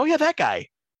something, you're like, oh yeah, that guy.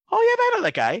 Oh yeah, I know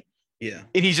that guy. Yeah,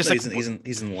 and he's just he's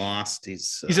in Lost.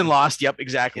 He's in Lost. Yep,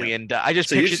 exactly. Yeah. And I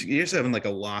just you're just having like a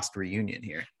Lost reunion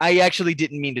here. I actually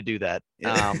didn't mean to do that,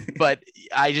 yeah. But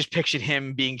I just pictured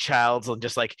him being Childs and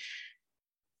just like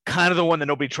kind of the one that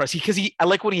nobody trusts. Because I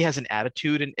like when he has an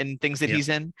attitude in things that he's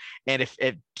in. And if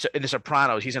in The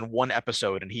Sopranos, he's in one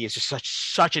episode and he is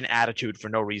just such an attitude for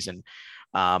no reason.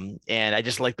 And I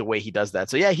just like the way he does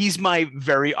that. So yeah, he's my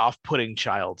very off-putting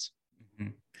Childs.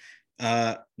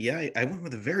 I went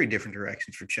with a very different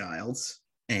direction for Childs,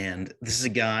 and this is a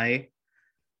guy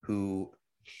who,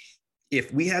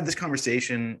 if we had this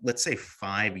conversation, let's say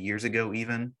 5 years ago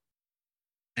even,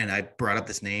 and I brought up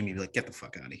this name, you'd be like, get the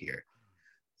fuck out of here.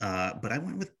 But I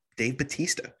went with Dave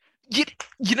Bautista. You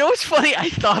know what's funny? I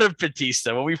thought of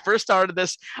Bautista when we first started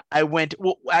this. I went,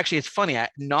 well, actually, it's funny.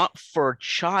 Not for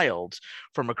Childs,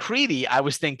 for McCready, I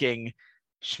was thinking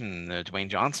Dwayne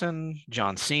Johnson,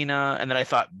 John Cena, and then I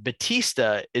thought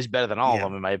Bautista is better than all of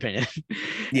them in my opinion.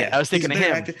 Yeah, I was thinking of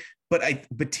him. Actor, but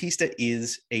Bautista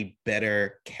is a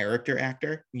better character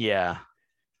actor. Yeah,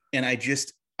 and I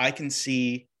can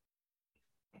see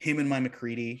him and my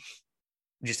McCready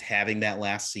just having that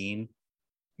last scene.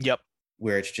 Yep,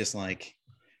 where it's just like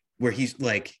where he's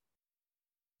like,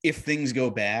 if things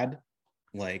go bad,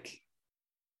 like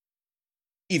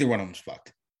either one of them's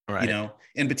fucked. Right.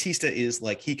 And Bautista is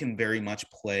like, he can very much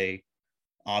play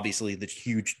obviously the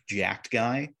huge jacked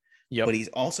guy, but he's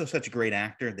also such a great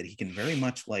actor that he can very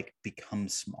much like become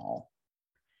small.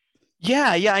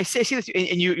 Yeah, I see this,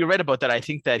 and you're right about that. I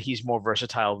think that he's more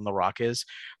versatile than The Rock is.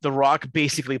 The Rock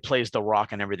basically plays The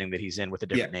Rock in everything that he's in with a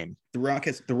Yeah, different name.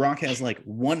 The Rock has like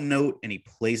one note and he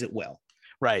plays it well.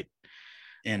 Right.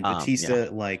 And Yeah. Batista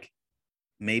like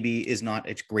maybe is not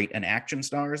as great an action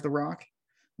star as The Rock,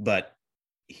 but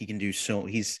he can do so.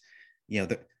 He's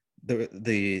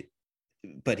the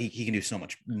but he can do so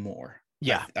much more.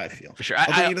 Yeah, I feel for sure.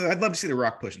 Although I'd love to see The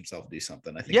Rock push himself do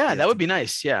something. I think Yeah, that would be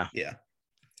nice. Yeah. yeah.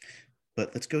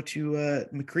 But let's go to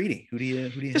McCready. Who do you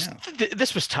have?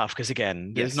 This was tough because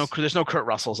again, Yes. there's no Kurt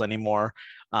Russells anymore.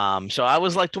 So I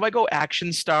was like, do I go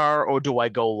action star or do I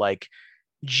go like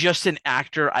just an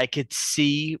actor I could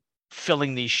see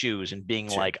filling these shoes and being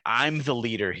Sure. like, I'm the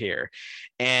leader here.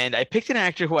 And I picked an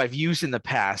actor who I've used in the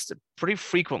past pretty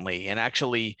frequently and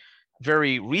actually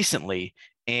very recently.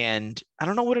 And I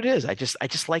don't know what it is. I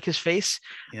just like his face.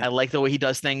 Yeah. I like the way he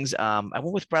does things. I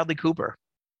went with Bradley Cooper.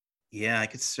 Yeah, I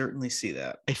could certainly see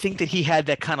that. I think that he had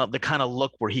the kind of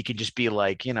look where he could just be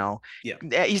like, Yeah.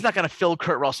 he's not going to fill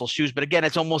Kurt Russell's shoes, but again,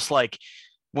 it's almost like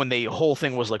when the whole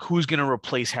thing was like, who's going to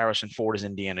replace Harrison Ford as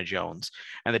Indiana Jones?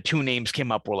 And the two names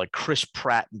came up were like Chris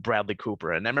Pratt and Bradley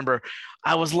Cooper. And I remember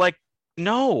I was like,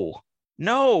 no,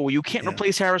 you can't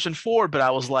replace Harrison Ford. But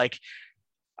I was like,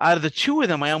 out of the two of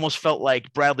them, I almost felt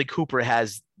like Bradley Cooper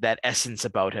has that essence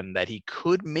about him that he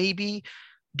could maybe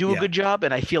do a good job.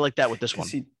 And I feel like that with this one.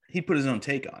 He put his own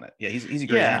take on it. Yeah, he's a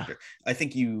great actor. I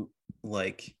think you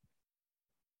like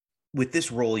with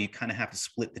this role, you kind of have to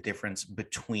split the difference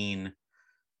between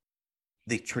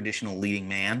the traditional leading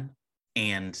man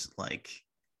and like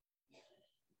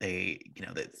the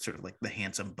sort of like the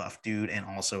handsome buff dude and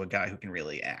also a guy who can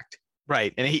really act.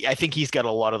 Right. And I think he's got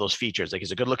a lot of those features. Like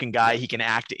he's a good looking guy. He can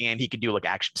act and he can do like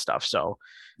action stuff. So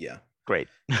yeah, great.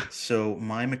 So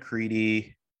my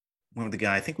McCready went with the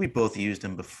guy. I think we both used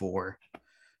him before,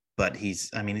 but he's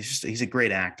a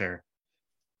great actor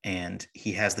and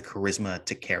he has the charisma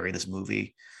to carry this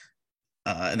movie.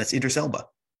 And that's Idris Elba.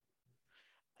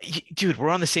 Dude, we're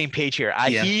on the same page here.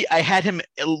 I had him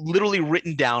literally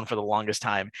written down for the longest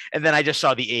time, and then I just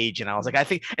saw the age, and I was like, I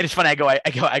think, and it's funny. I go.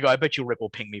 I bet you Rick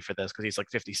will ping me for this because he's like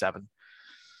 57.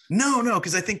 No,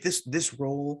 because I think this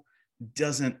role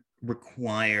doesn't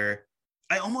require.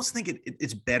 I almost think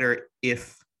it's better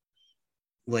if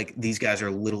like these guys are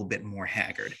a little bit more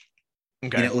haggard.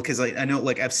 Okay. Because I know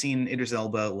like I've seen Idris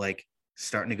Elba like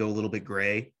starting to go a little bit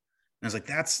gray, and I was like,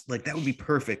 that would be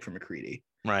perfect for McCready.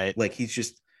 Right. Like he's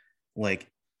just like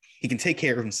he can take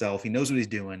care of himself. He knows what he's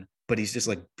doing, but he's just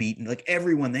like beaten. Like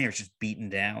everyone there is just beaten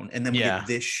down, and then we get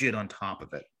this shit on top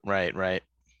of it. Right.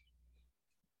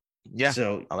 Yeah.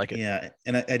 So I like it. Yeah,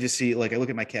 and I just see like I look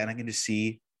at my cat, and I can just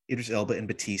see Idris Elba and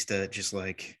Batista just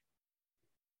like,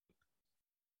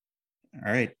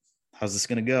 all right, how's this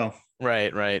gonna go?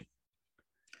 Right.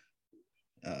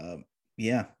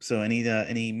 Yeah. So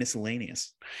any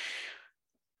miscellaneous?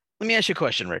 Let me ask you a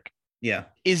question, Rick. Yeah.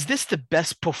 Is this the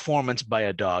best performance by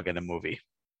a dog in a movie?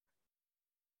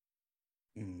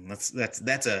 That's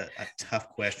a tough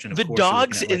question. The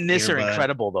dogs in this are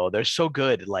incredible, though. They're so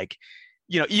good. Like,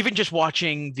 even just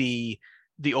watching the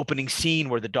opening scene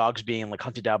where the dog's being like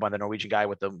hunted down by the Norwegian guy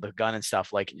with the gun and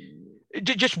stuff, like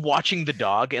just watching the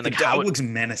dog and like the dog looks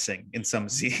menacing in some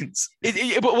scenes.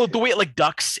 Well, the way it like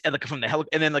ducks and like from the hell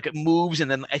and then like it moves and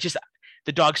then it's just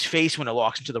the dog's face when it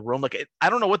walks into the room. Like I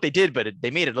don't know what they did, but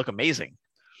they made it look amazing.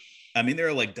 I mean, there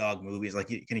are like dog movies. Like,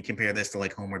 can you compare this to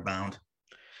like Homeward Bound?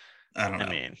 I don't know. I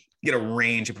mean, you get a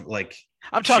range of like.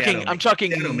 I'm talking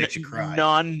makes you cry.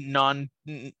 Dogs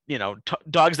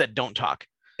that don't talk.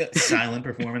 Silent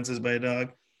performances by a dog.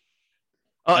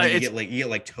 You get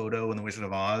like Toto and the Wizard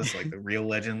of Oz, like the real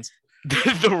legends.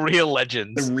 The real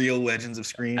legends of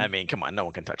Scream. I mean, come on, no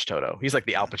one can touch Toto. He's like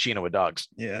the Al Pacino with dogs.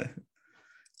 Yeah.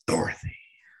 Dorothy.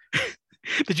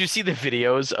 Did you see the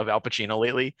videos of Al Pacino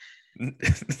lately?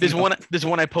 There's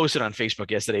one I posted on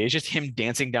Facebook yesterday. It's just him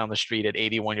dancing down the street at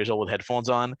 81 years old with headphones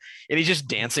on, and he's just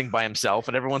dancing by himself,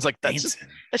 and everyone's like, that's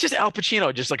just Al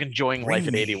Pacino just like enjoying life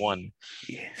at 81.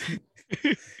 Yeah.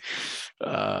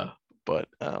 But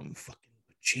fucking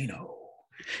Pacino.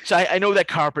 So I know that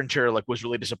Carpenter like was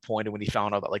really disappointed when he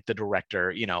found out that like the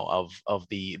director, of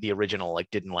the original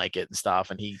like didn't like it and stuff,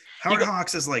 and Howard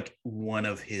Hawks is like one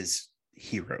of his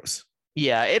heroes.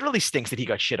 Yeah, it really stinks that he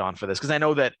got shit on for this because I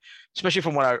know that, especially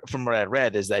from what I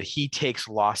read, is that he takes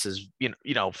losses,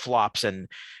 flops and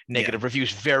negative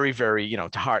reviews very, very,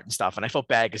 to heart and stuff. And I felt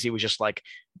bad because he was just like,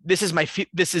 this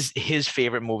is his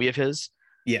favorite movie of his.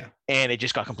 Yeah. And it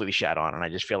just got completely shat on. And I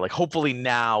just feel like hopefully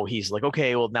now he's like,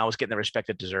 okay, well, now it's getting the respect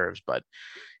it deserves. But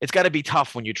it's got to be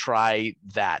tough when you try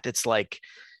that. It's like,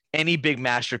 any big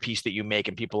masterpiece that you make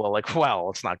and people are like, well,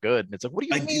 it's not good. And it's like, what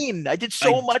do you mean? I did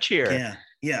so I much here.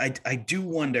 I do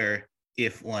wonder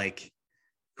if like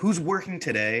who's working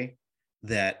today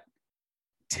that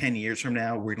 10 years from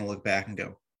now we're gonna look back and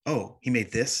go, oh, he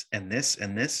made this and this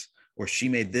and this, or she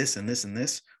made this and this and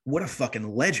this. What a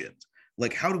fucking legend.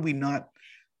 Like, how do we not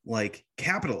like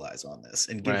capitalize on this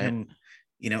and give him,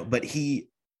 but I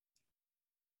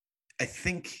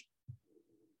think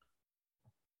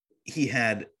he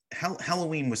had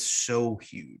Halloween was so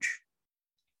huge,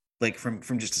 like from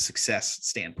just a success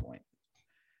standpoint,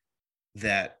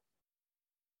 that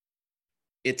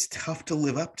it's tough to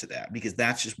live up to that because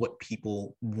that's just what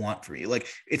people want for you. Like,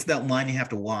 it's that line you have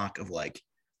to walk of like,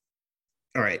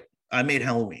 all right, I made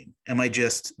Halloween. Am I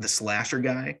just the slasher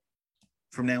guy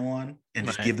from now on and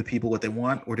just give the people what they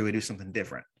want, or do I do something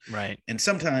different? Right. And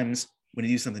sometimes when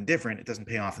you do something different, it doesn't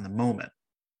pay off in the moment,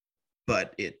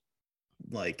 but it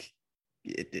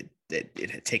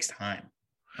takes time,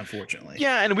 unfortunately.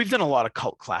 Yeah, and we've done a lot of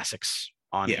cult classics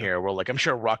on here. Where like, I'm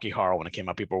sure Rocky Horror, when it came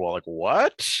out, people were like,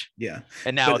 "What?" Yeah,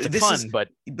 and now it's fun. But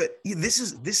this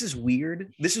is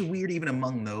weird. This is weird even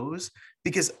among those,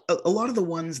 because a lot of the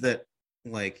ones that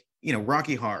like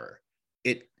Rocky Horror,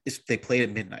 they played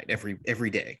at midnight every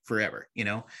day forever.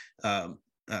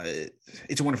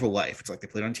 It's a Wonderful Life. It's like they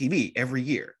played on TV every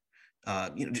year.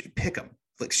 Just pick them.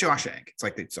 Like Shawshank, it's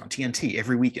like it's on TNT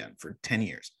every weekend for 10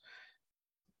 years.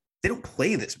 They don't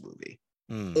play this movie.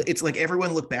 It's like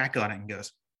everyone looked back on it and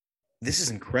goes, this is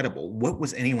incredible. What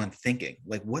was anyone thinking?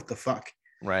 Like, what the fuck?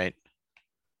 Right.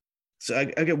 So I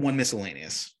get one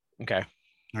miscellaneous. Okay.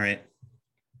 All right.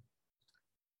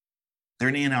 They're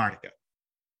in Antarctica.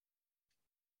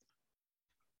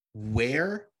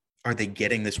 Where are they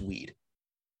getting this weed?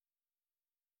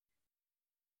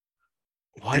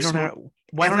 Why don't I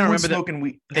remember smoking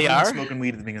weed? They are smoking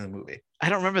weed at the beginning of the movie. I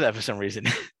don't remember that for some reason.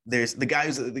 There's the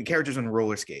characters on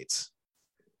roller skates.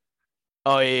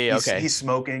 Oh yeah, okay. He's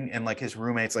smoking, and like his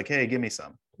roommate's like, "Hey, give me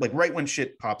some." Like right when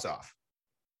shit pops off.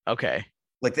 Okay.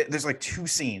 Like there's like two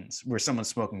scenes where someone's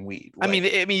smoking weed. Like, I mean,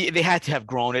 they had to have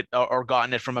grown it or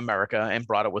gotten it from America and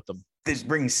brought it with them. There's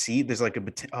bringing seed. There's like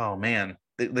oh man.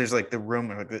 There's like the room.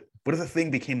 Like, what if the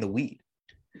thing became the weed?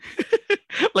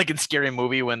 Like in Scary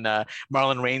Movie when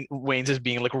Marlon Wayans is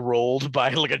being like rolled by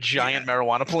like a giant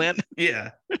marijuana plant.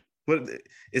 Yeah. What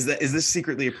is that? Is this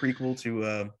secretly a prequel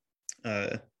to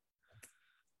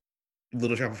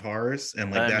Little Shop of Horrors?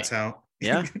 And like that's how.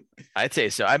 Yeah, I'd say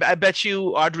so. I bet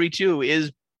you Audrey too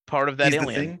is part of that alien.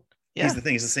 The thing? Yeah. He's the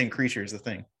thing. He's the same creature as the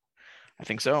thing. I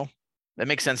think so. That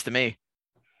makes sense to me.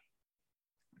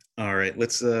 All right,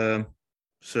 let's go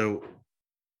to the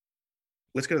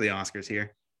Oscars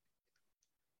here.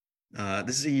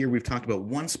 This is a year we've talked about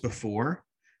once before,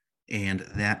 and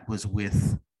that was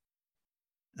with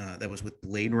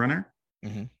Blade Runner.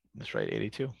 Mm-hmm. That's right,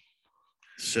 82.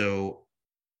 So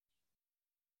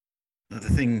the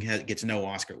thing gets no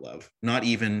Oscar love, not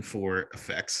even for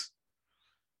effects,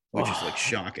 which is like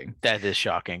shocking. That is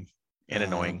shocking and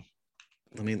annoying.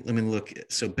 Let me look.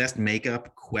 So best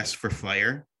makeup, Quest for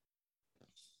Fire.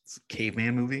 It's a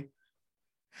caveman movie.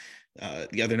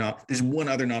 There's one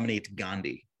other nominated to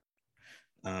Gandhi.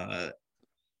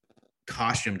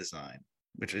 Costume design,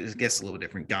 which is, I guess, a little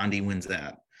different. Gandhi wins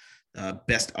that.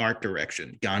 Best art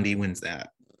direction, Gandhi wins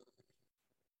that.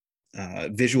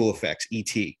 Visual effects,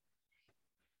 E.T.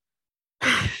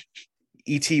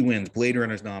 E.T. wins. Blade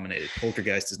Runner's nominated.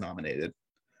 Poltergeist is nominated.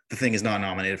 The Thing is not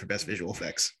nominated for best visual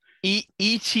effects.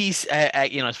 E.T.'s,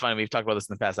 it's funny. We've talked about this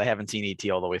in the past. I haven't seen E.T.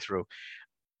 all the way through.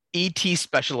 E.T.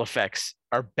 special effects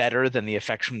are better than the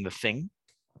effects from The Thing.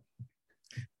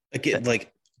 Again,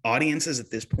 like audiences at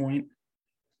this point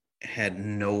had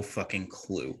no fucking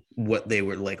clue what they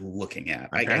were like looking at.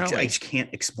 I just can't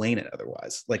explain it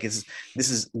otherwise. Like this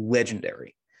is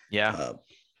legendary. Yeah.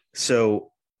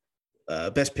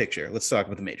 Best Picture. Let's talk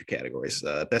about the major categories.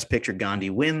 Best Picture, Gandhi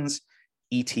wins.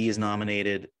 E.T. is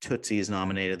nominated. Tootsie is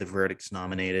nominated. The Verdict is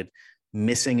nominated.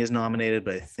 Missing is nominated,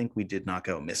 but I think we did knock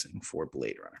out Missing for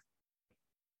Blade Runner.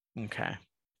 Okay.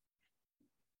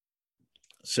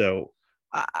 So,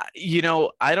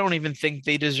 I don't even think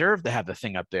they deserve to have The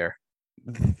Thing up there.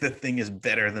 The Thing is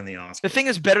better than the Oscars. The Thing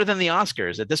is better than the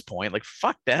Oscars at this point. Like,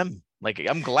 fuck them. Like,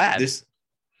 I'm glad. This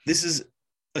is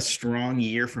a strong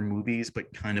year for movies,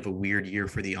 but kind of a weird year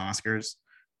for the Oscars,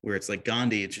 where it's like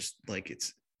Gandhi, it's just like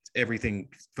it's everything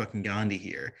fucking Gandhi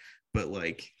here. But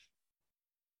like,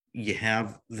 you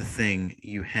have The Thing,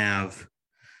 you have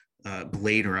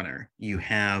Blade Runner, you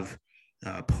have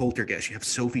Poltergeist, you have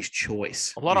Sophie's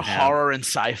Choice, a lot of horror and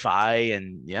sci-fi,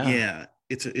 and yeah,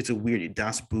 it's a weird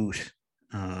Das Boot.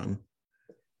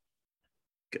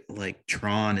 like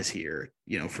Tron is here,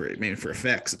 for maybe for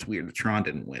effects. It's weird that Tron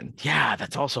didn't win. Yeah,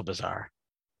 that's also bizarre.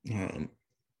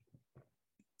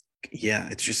 Yeah,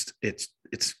 it's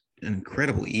an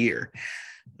incredible year.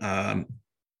 But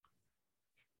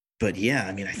yeah,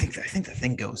 I mean, I think the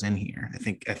thing goes in here. I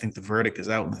think the verdict is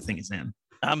out and the thing is in.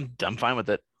 I'm fine with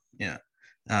it. Yeah.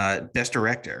 Best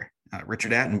director,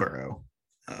 Richard Attenborough,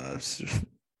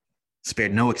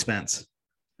 spared no expense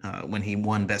when he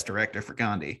won Best Director for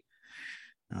Gandhi.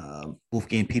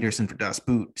 Wolfgang Peterson for Das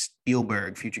Boot.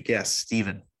 Spielberg, future guest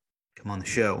Steven, come on the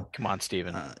show. Come on,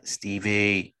 Steven.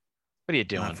 Stevie. What are you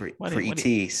doing? For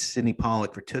E.T., Sidney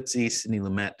Pollack for Tootsie, Sidney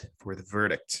Lumet for The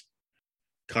Verdict.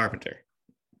 Carpenter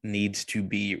needs to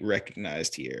be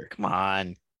recognized here. Come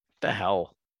on. The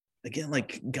hell? Again,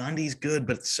 like Gandhi's good,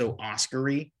 but it's so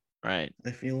Oscar-y. Right.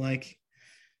 I feel like.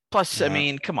 Plus, I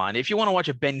mean, come on. If you want to watch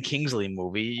a Ben Kingsley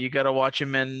movie, you got to watch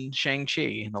him in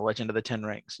Shang-Chi and the Legend of the Ten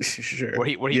Rings. Sure. Where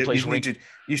he plays you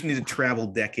just need to travel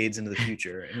decades into the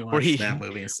future and watch that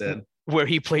movie instead. Where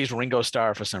he plays Ringo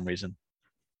Starr for some reason.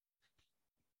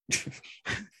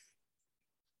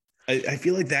 I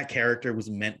feel like that character was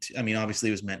meant to, I mean, obviously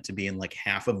it was meant to be in like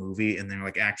half a movie, and they're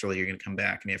like, actually, you're gonna come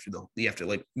back and you have to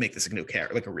like make this a new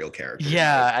character, like a real character.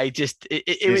 Yeah,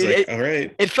 like, all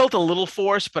right. It felt a little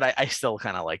forced, but I still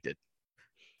kind of liked it.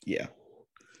 Yeah.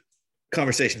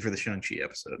 Conversation for the Shang-Chi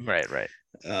episode. Right.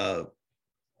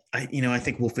 I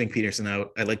think Wolfgang Peterson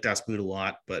out. I like Das Boot a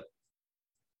lot, but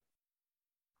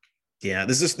yeah,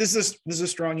 this is a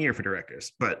strong year for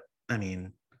directors. But I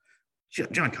mean,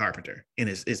 John Carpenter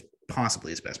is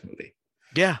possibly his best movie.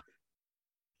 Yeah.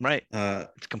 Right.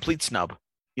 It's a complete snub.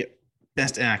 Yep. Yeah.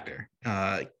 Best actor.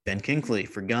 Ben Kingsley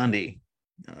for Gandhi.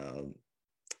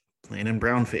 Playing in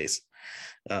Brownface.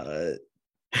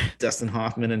 Dustin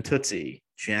Hoffman in Tootsie.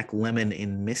 Jack Lemmon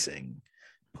in Missing.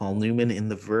 Paul Newman in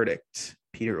The Verdict.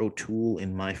 Peter O'Toole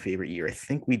in My Favorite Year. I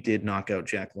think we did knock out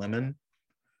Jack Lemmon.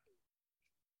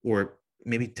 Or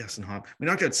maybe Dustin Hoffman. We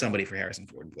knocked out somebody for Harrison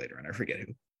Ford in Blade Runner. I forget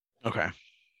who. Okay.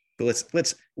 But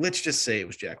let's just say it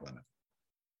was Jack Lemmon.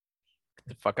 Get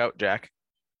the fuck out, Jack.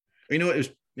 Or you know what? It was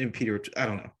maybe Peter. I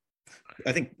don't know.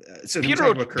 I think so. Peter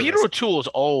O'Toole is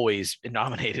always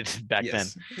nominated back then.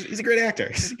 He's a great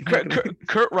actor.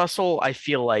 Kurt Russell, I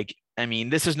feel like, I mean,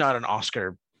 this is not an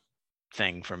Oscar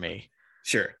thing for me.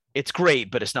 Sure. It's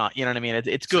great, but it's not, you know what I mean?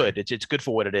 It's good. It's good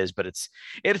for what it is, but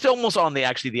it's almost on the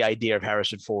idea of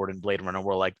Harrison Ford and Blade Runner,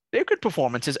 where like they're good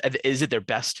performances. Is it their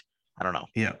best? I don't know.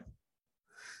 Yeah.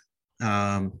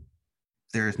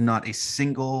 There's not a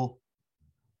single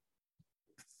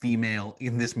female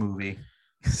in this movie.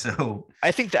 So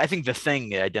I think the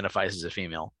Thing identifies as a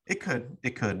female. It could.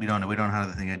 We don't know how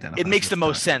the Thing identifies. It makes the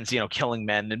most sense, killing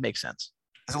men. It makes sense.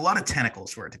 There's a lot of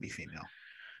tentacles for it to be female.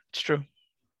 It's true.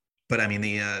 But I mean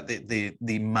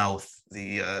the mouth,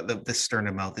 the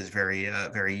sternum mouth is very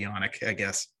yonic, I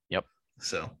guess. Yep.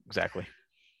 So exactly.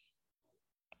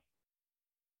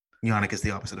 Yonic is the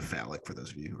opposite of phallic, for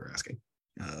those of you who are asking.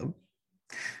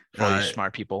 For all you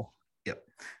smart people. Yep.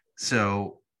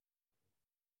 So,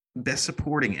 best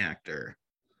supporting actor,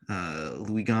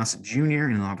 Louis Gossett Jr.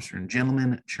 in An Officer and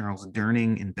Gentleman, Charles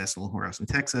Durning in Best Little Whorehouse in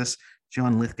Texas,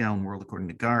 John Lithgow in World According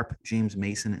to Garp, James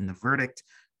Mason in The Verdict,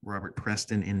 Robert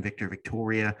Preston in Victor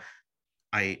Victoria.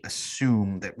 I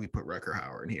assume that we put Rutger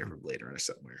Hauer in here for Blade Runner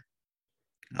somewhere.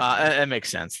 That makes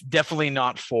sense. Definitely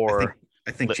not for.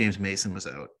 I think James Mason was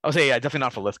out. I'll say, yeah, definitely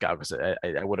not for Lithgow, because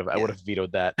I would have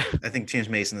vetoed that. I think James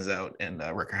Mason is out and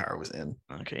Rutger Hauer was in.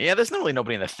 Okay, yeah, there's not really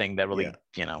nobody in the Thing that really,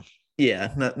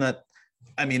 Yeah, not.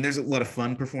 I mean, there's a lot of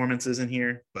fun performances in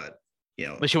here, but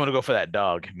unless you want to go for that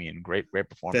dog. I mean, great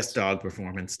performance. Best dog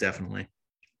performance, definitely.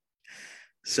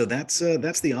 So that's the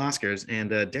Oscars.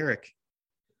 And Derek,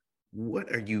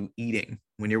 what are you eating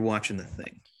when you're watching The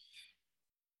Thing?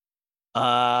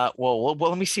 Well,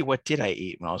 let me see. What did I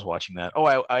eat when I was watching that? Oh,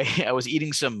 I was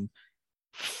eating some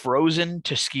frozen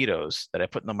Tosquitos that I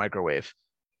put in the microwave.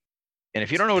 And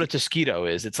if you don't know what a Tosquito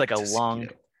is, it's like it's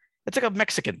like a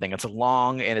Mexican thing. It's a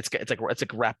long, and it's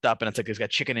like wrapped up, and it's got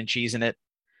chicken and cheese in it.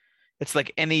 It's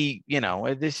like any,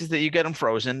 this is that you get them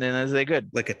frozen, and they're good.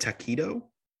 Like a taquito?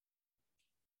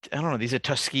 I don't know. These are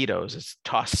Tosquitos. It's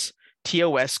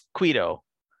TOS Quito,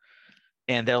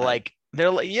 and they're like.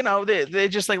 They're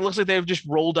just like, looks like they've just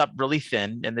rolled up really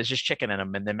thin, and there's just chicken in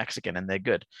them, and they're Mexican and they're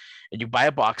good. And you buy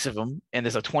a box of them, and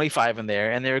there's like 25 in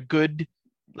there, and they're a good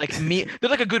meal. They're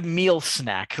like a good meal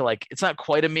snack. Like, it's not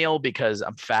quite a meal because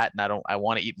I'm fat and I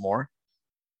want to eat more.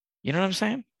 You know what I'm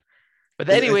saying? But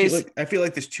anyways, I feel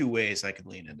like there's two ways I could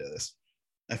lean into this.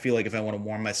 I feel like if I want to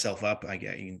warm myself up,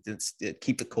 you can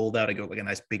keep the cold out. I go like a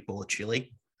nice big bowl of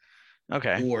chili.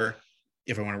 Okay. Or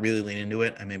if I want to really lean into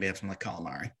it, I maybe have some like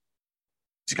calamari.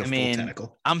 Just go full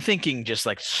tentacle. I'm thinking just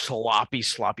like sloppy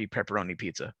pepperoni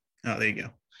pizza. Oh, there you go.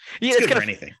 Yeah, it's good for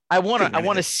anything. I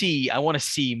want to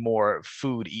see more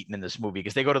food eaten in this movie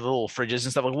because they go to the little fridges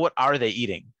and stuff. Like, what are they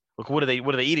eating? Like, what are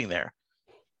they eating there?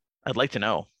 I'd like to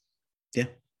know. Yeah.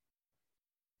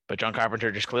 But John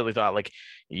Carpenter just clearly thought, like,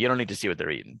 you don't need to see what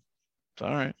they're eating. It's all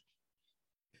right.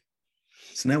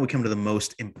 So now we come to the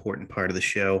most important part of the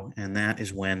show, and that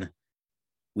is when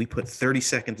we put 30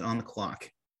 seconds on the clock.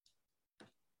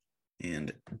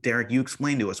 And Derek, you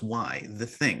explain to us why The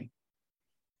Thing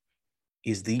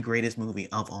is the greatest movie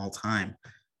of all time.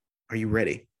 Are you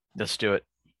ready? Let's do it.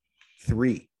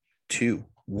 3, 2,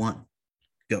 1,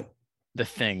 go. The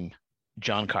Thing,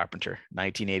 John Carpenter,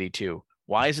 1982.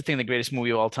 Why is The Thing the greatest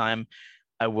movie of all time?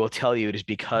 I will tell you it is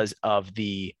because of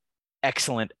the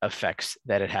excellent effects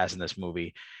that it has in this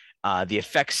movie. The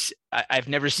effects, I've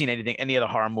never seen any other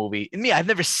horror movie. I've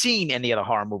never seen any other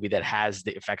horror movie that has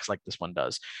the effects like this one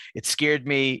does. It scared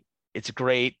me. It's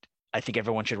great. I think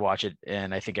everyone should watch it,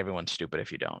 and I think everyone's stupid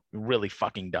if you don't. Really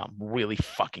fucking dumb. Really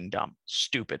fucking dumb.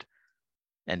 Stupid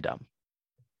and dumb.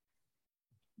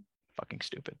 Fucking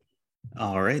stupid.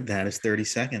 All right, that is 30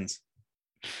 seconds.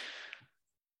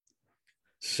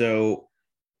 So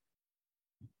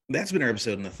that's been our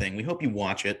episode on The Thing. We hope you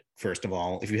watch it, first of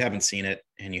all. If you haven't seen it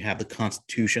and you have the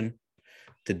constitution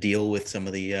to deal with some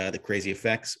of the crazy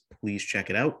effects, please check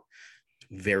it out.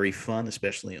 It's very fun,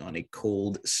 especially on a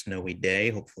cold, snowy day.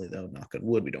 Hopefully, though, knock on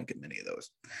wood, we don't get many of those.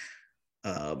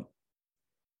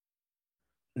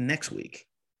 Next week,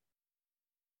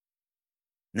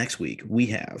 we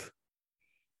have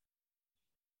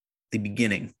the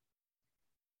beginning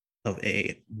of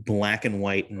a black and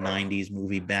white 90s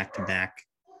movie back-to-back.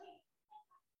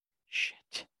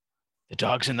 Shit. The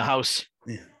dog's in the house.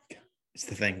 Yeah, it's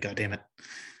The Thing. God damn it.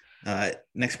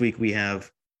 Next week, we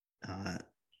have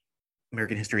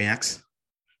American History X.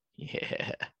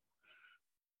 Yeah.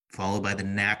 Followed by the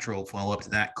natural follow-up to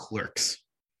that, Clerks.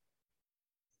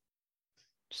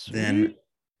 Sweet.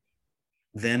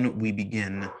 Then we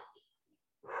begin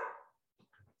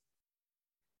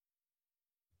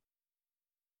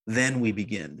a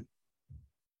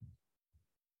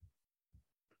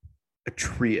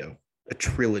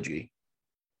trilogy.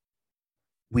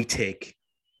 We take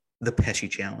the Pesci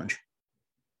Challenge.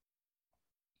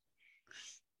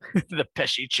 The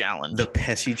Pesci Challenge. The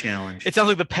Pesci Challenge. It sounds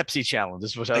like the Pepsi Challenge.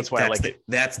 That's why I like it.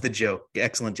 That's the joke.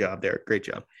 Excellent job, Derek. Great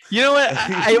job. You know what?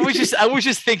 I was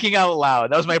just thinking out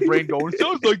loud. That was my brain going,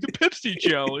 sounds like the Pepsi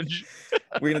Challenge.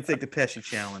 We're gonna take the Pesci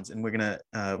Challenge, and we're gonna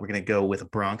go with a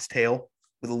Bronx Tale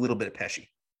with a little bit of Pesci. A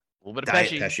little bit of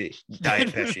Diet Pesci. Diet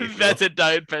Pesci. That's it,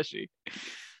 Diet Pesci.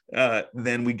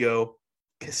 Then we go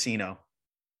Casino.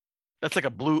 That's like a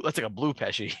blue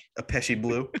Pesci. A Pesci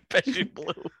Blue. Pesci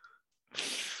Blue.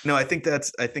 No, I think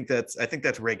that's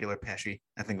regular Pesci.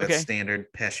 I think that's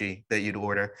standard Pesci that you'd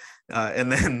order.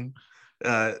 And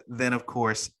then of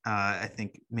course, I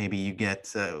think maybe you get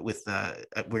we're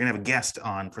gonna have a guest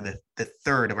on for the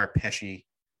third of our Pesci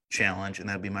challenge, and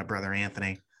that'd be my brother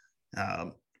Anthony.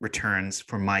 Returns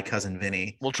from My Cousin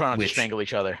Vinny. We'll try not to strangle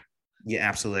each other. Yeah,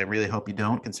 absolutely. I really hope you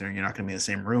don't, considering you're not going to be in the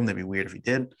same room. That'd be weird if you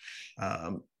did.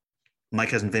 My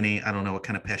Cousin Vinny, I don't know what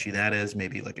kind of Pesci that is.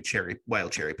 Maybe like a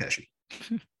wild cherry Pesci.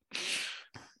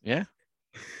 Yeah.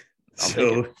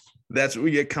 So that's what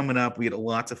we get coming up. We get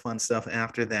lots of fun stuff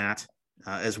after that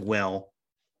as well.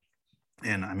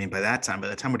 And I mean, by the time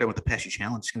we're done with the Pesci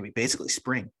challenge, it's going to be basically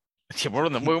spring. Yeah, we're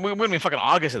going to be fucking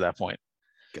August at that point.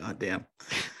 God damn.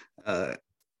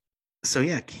 So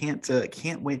yeah,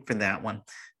 can't wait for that one.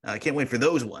 Can't wait for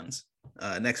those ones.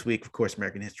 Next week, of course,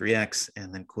 American History X,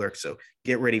 and then Clerks. So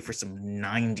get ready for some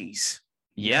 90s.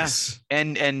 Yes.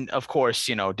 And of course,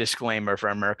 disclaimer for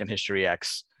American History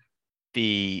X,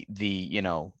 the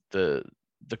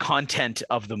content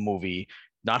of the movie,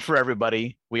 not for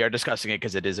everybody. We are discussing it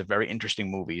because it is a very interesting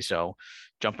movie. So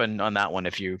jump in on that one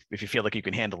if you feel like you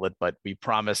can handle it. But we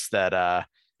promise that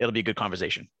it'll be a good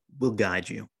conversation. We'll guide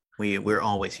you. We're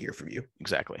always here for you.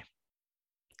 Exactly.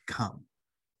 Come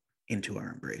into our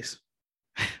embrace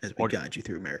as we guide you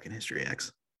through American History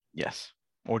X. Yes.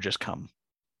 Or just come.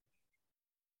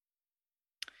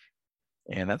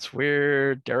 And that's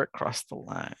where Derek crossed the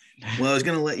line. Well, I was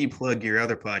going to let you plug your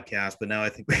other podcast, but now I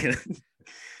think we're going to.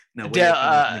 No,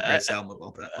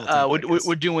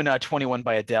 we're doing 21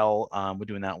 by Adele. We're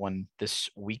doing that one this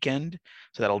weekend.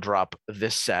 So that'll drop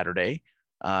this Saturday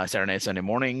night, Sunday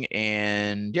morning.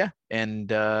 And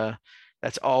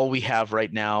That's all we have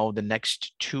right now. The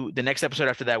next episode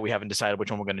after that, we haven't decided which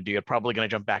one we're going to do. I'm probably going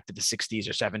to jump back to the 60s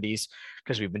or 70s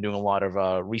because we've been doing a lot of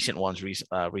recent ones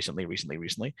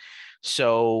recently.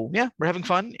 So yeah, we're having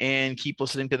fun, and keep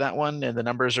listening to that one. And the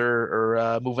numbers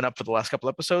are moving up for the last couple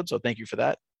episodes. So thank you for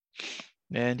that.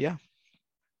 And yeah.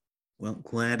 Well,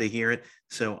 glad to hear it.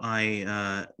 So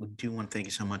I do want to thank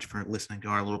you so much for listening to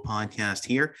our little podcast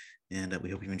here. And we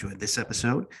hope you enjoyed this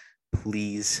episode.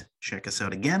 Please check us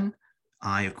out again.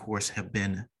 I, of course, have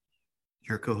been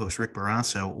your co-host, Rick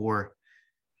Barrasso, or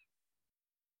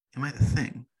am I the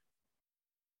Thing?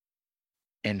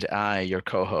 And I, your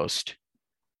co-host,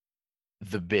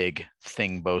 the Big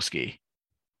Thing Boski.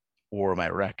 Or am I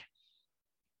Rick?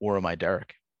 Or am I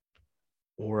Derek?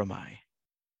 Or am I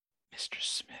Mr.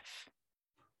 Smith?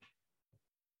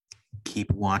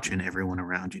 Keep watching everyone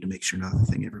around you to make sure you're not the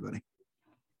Thing, everybody.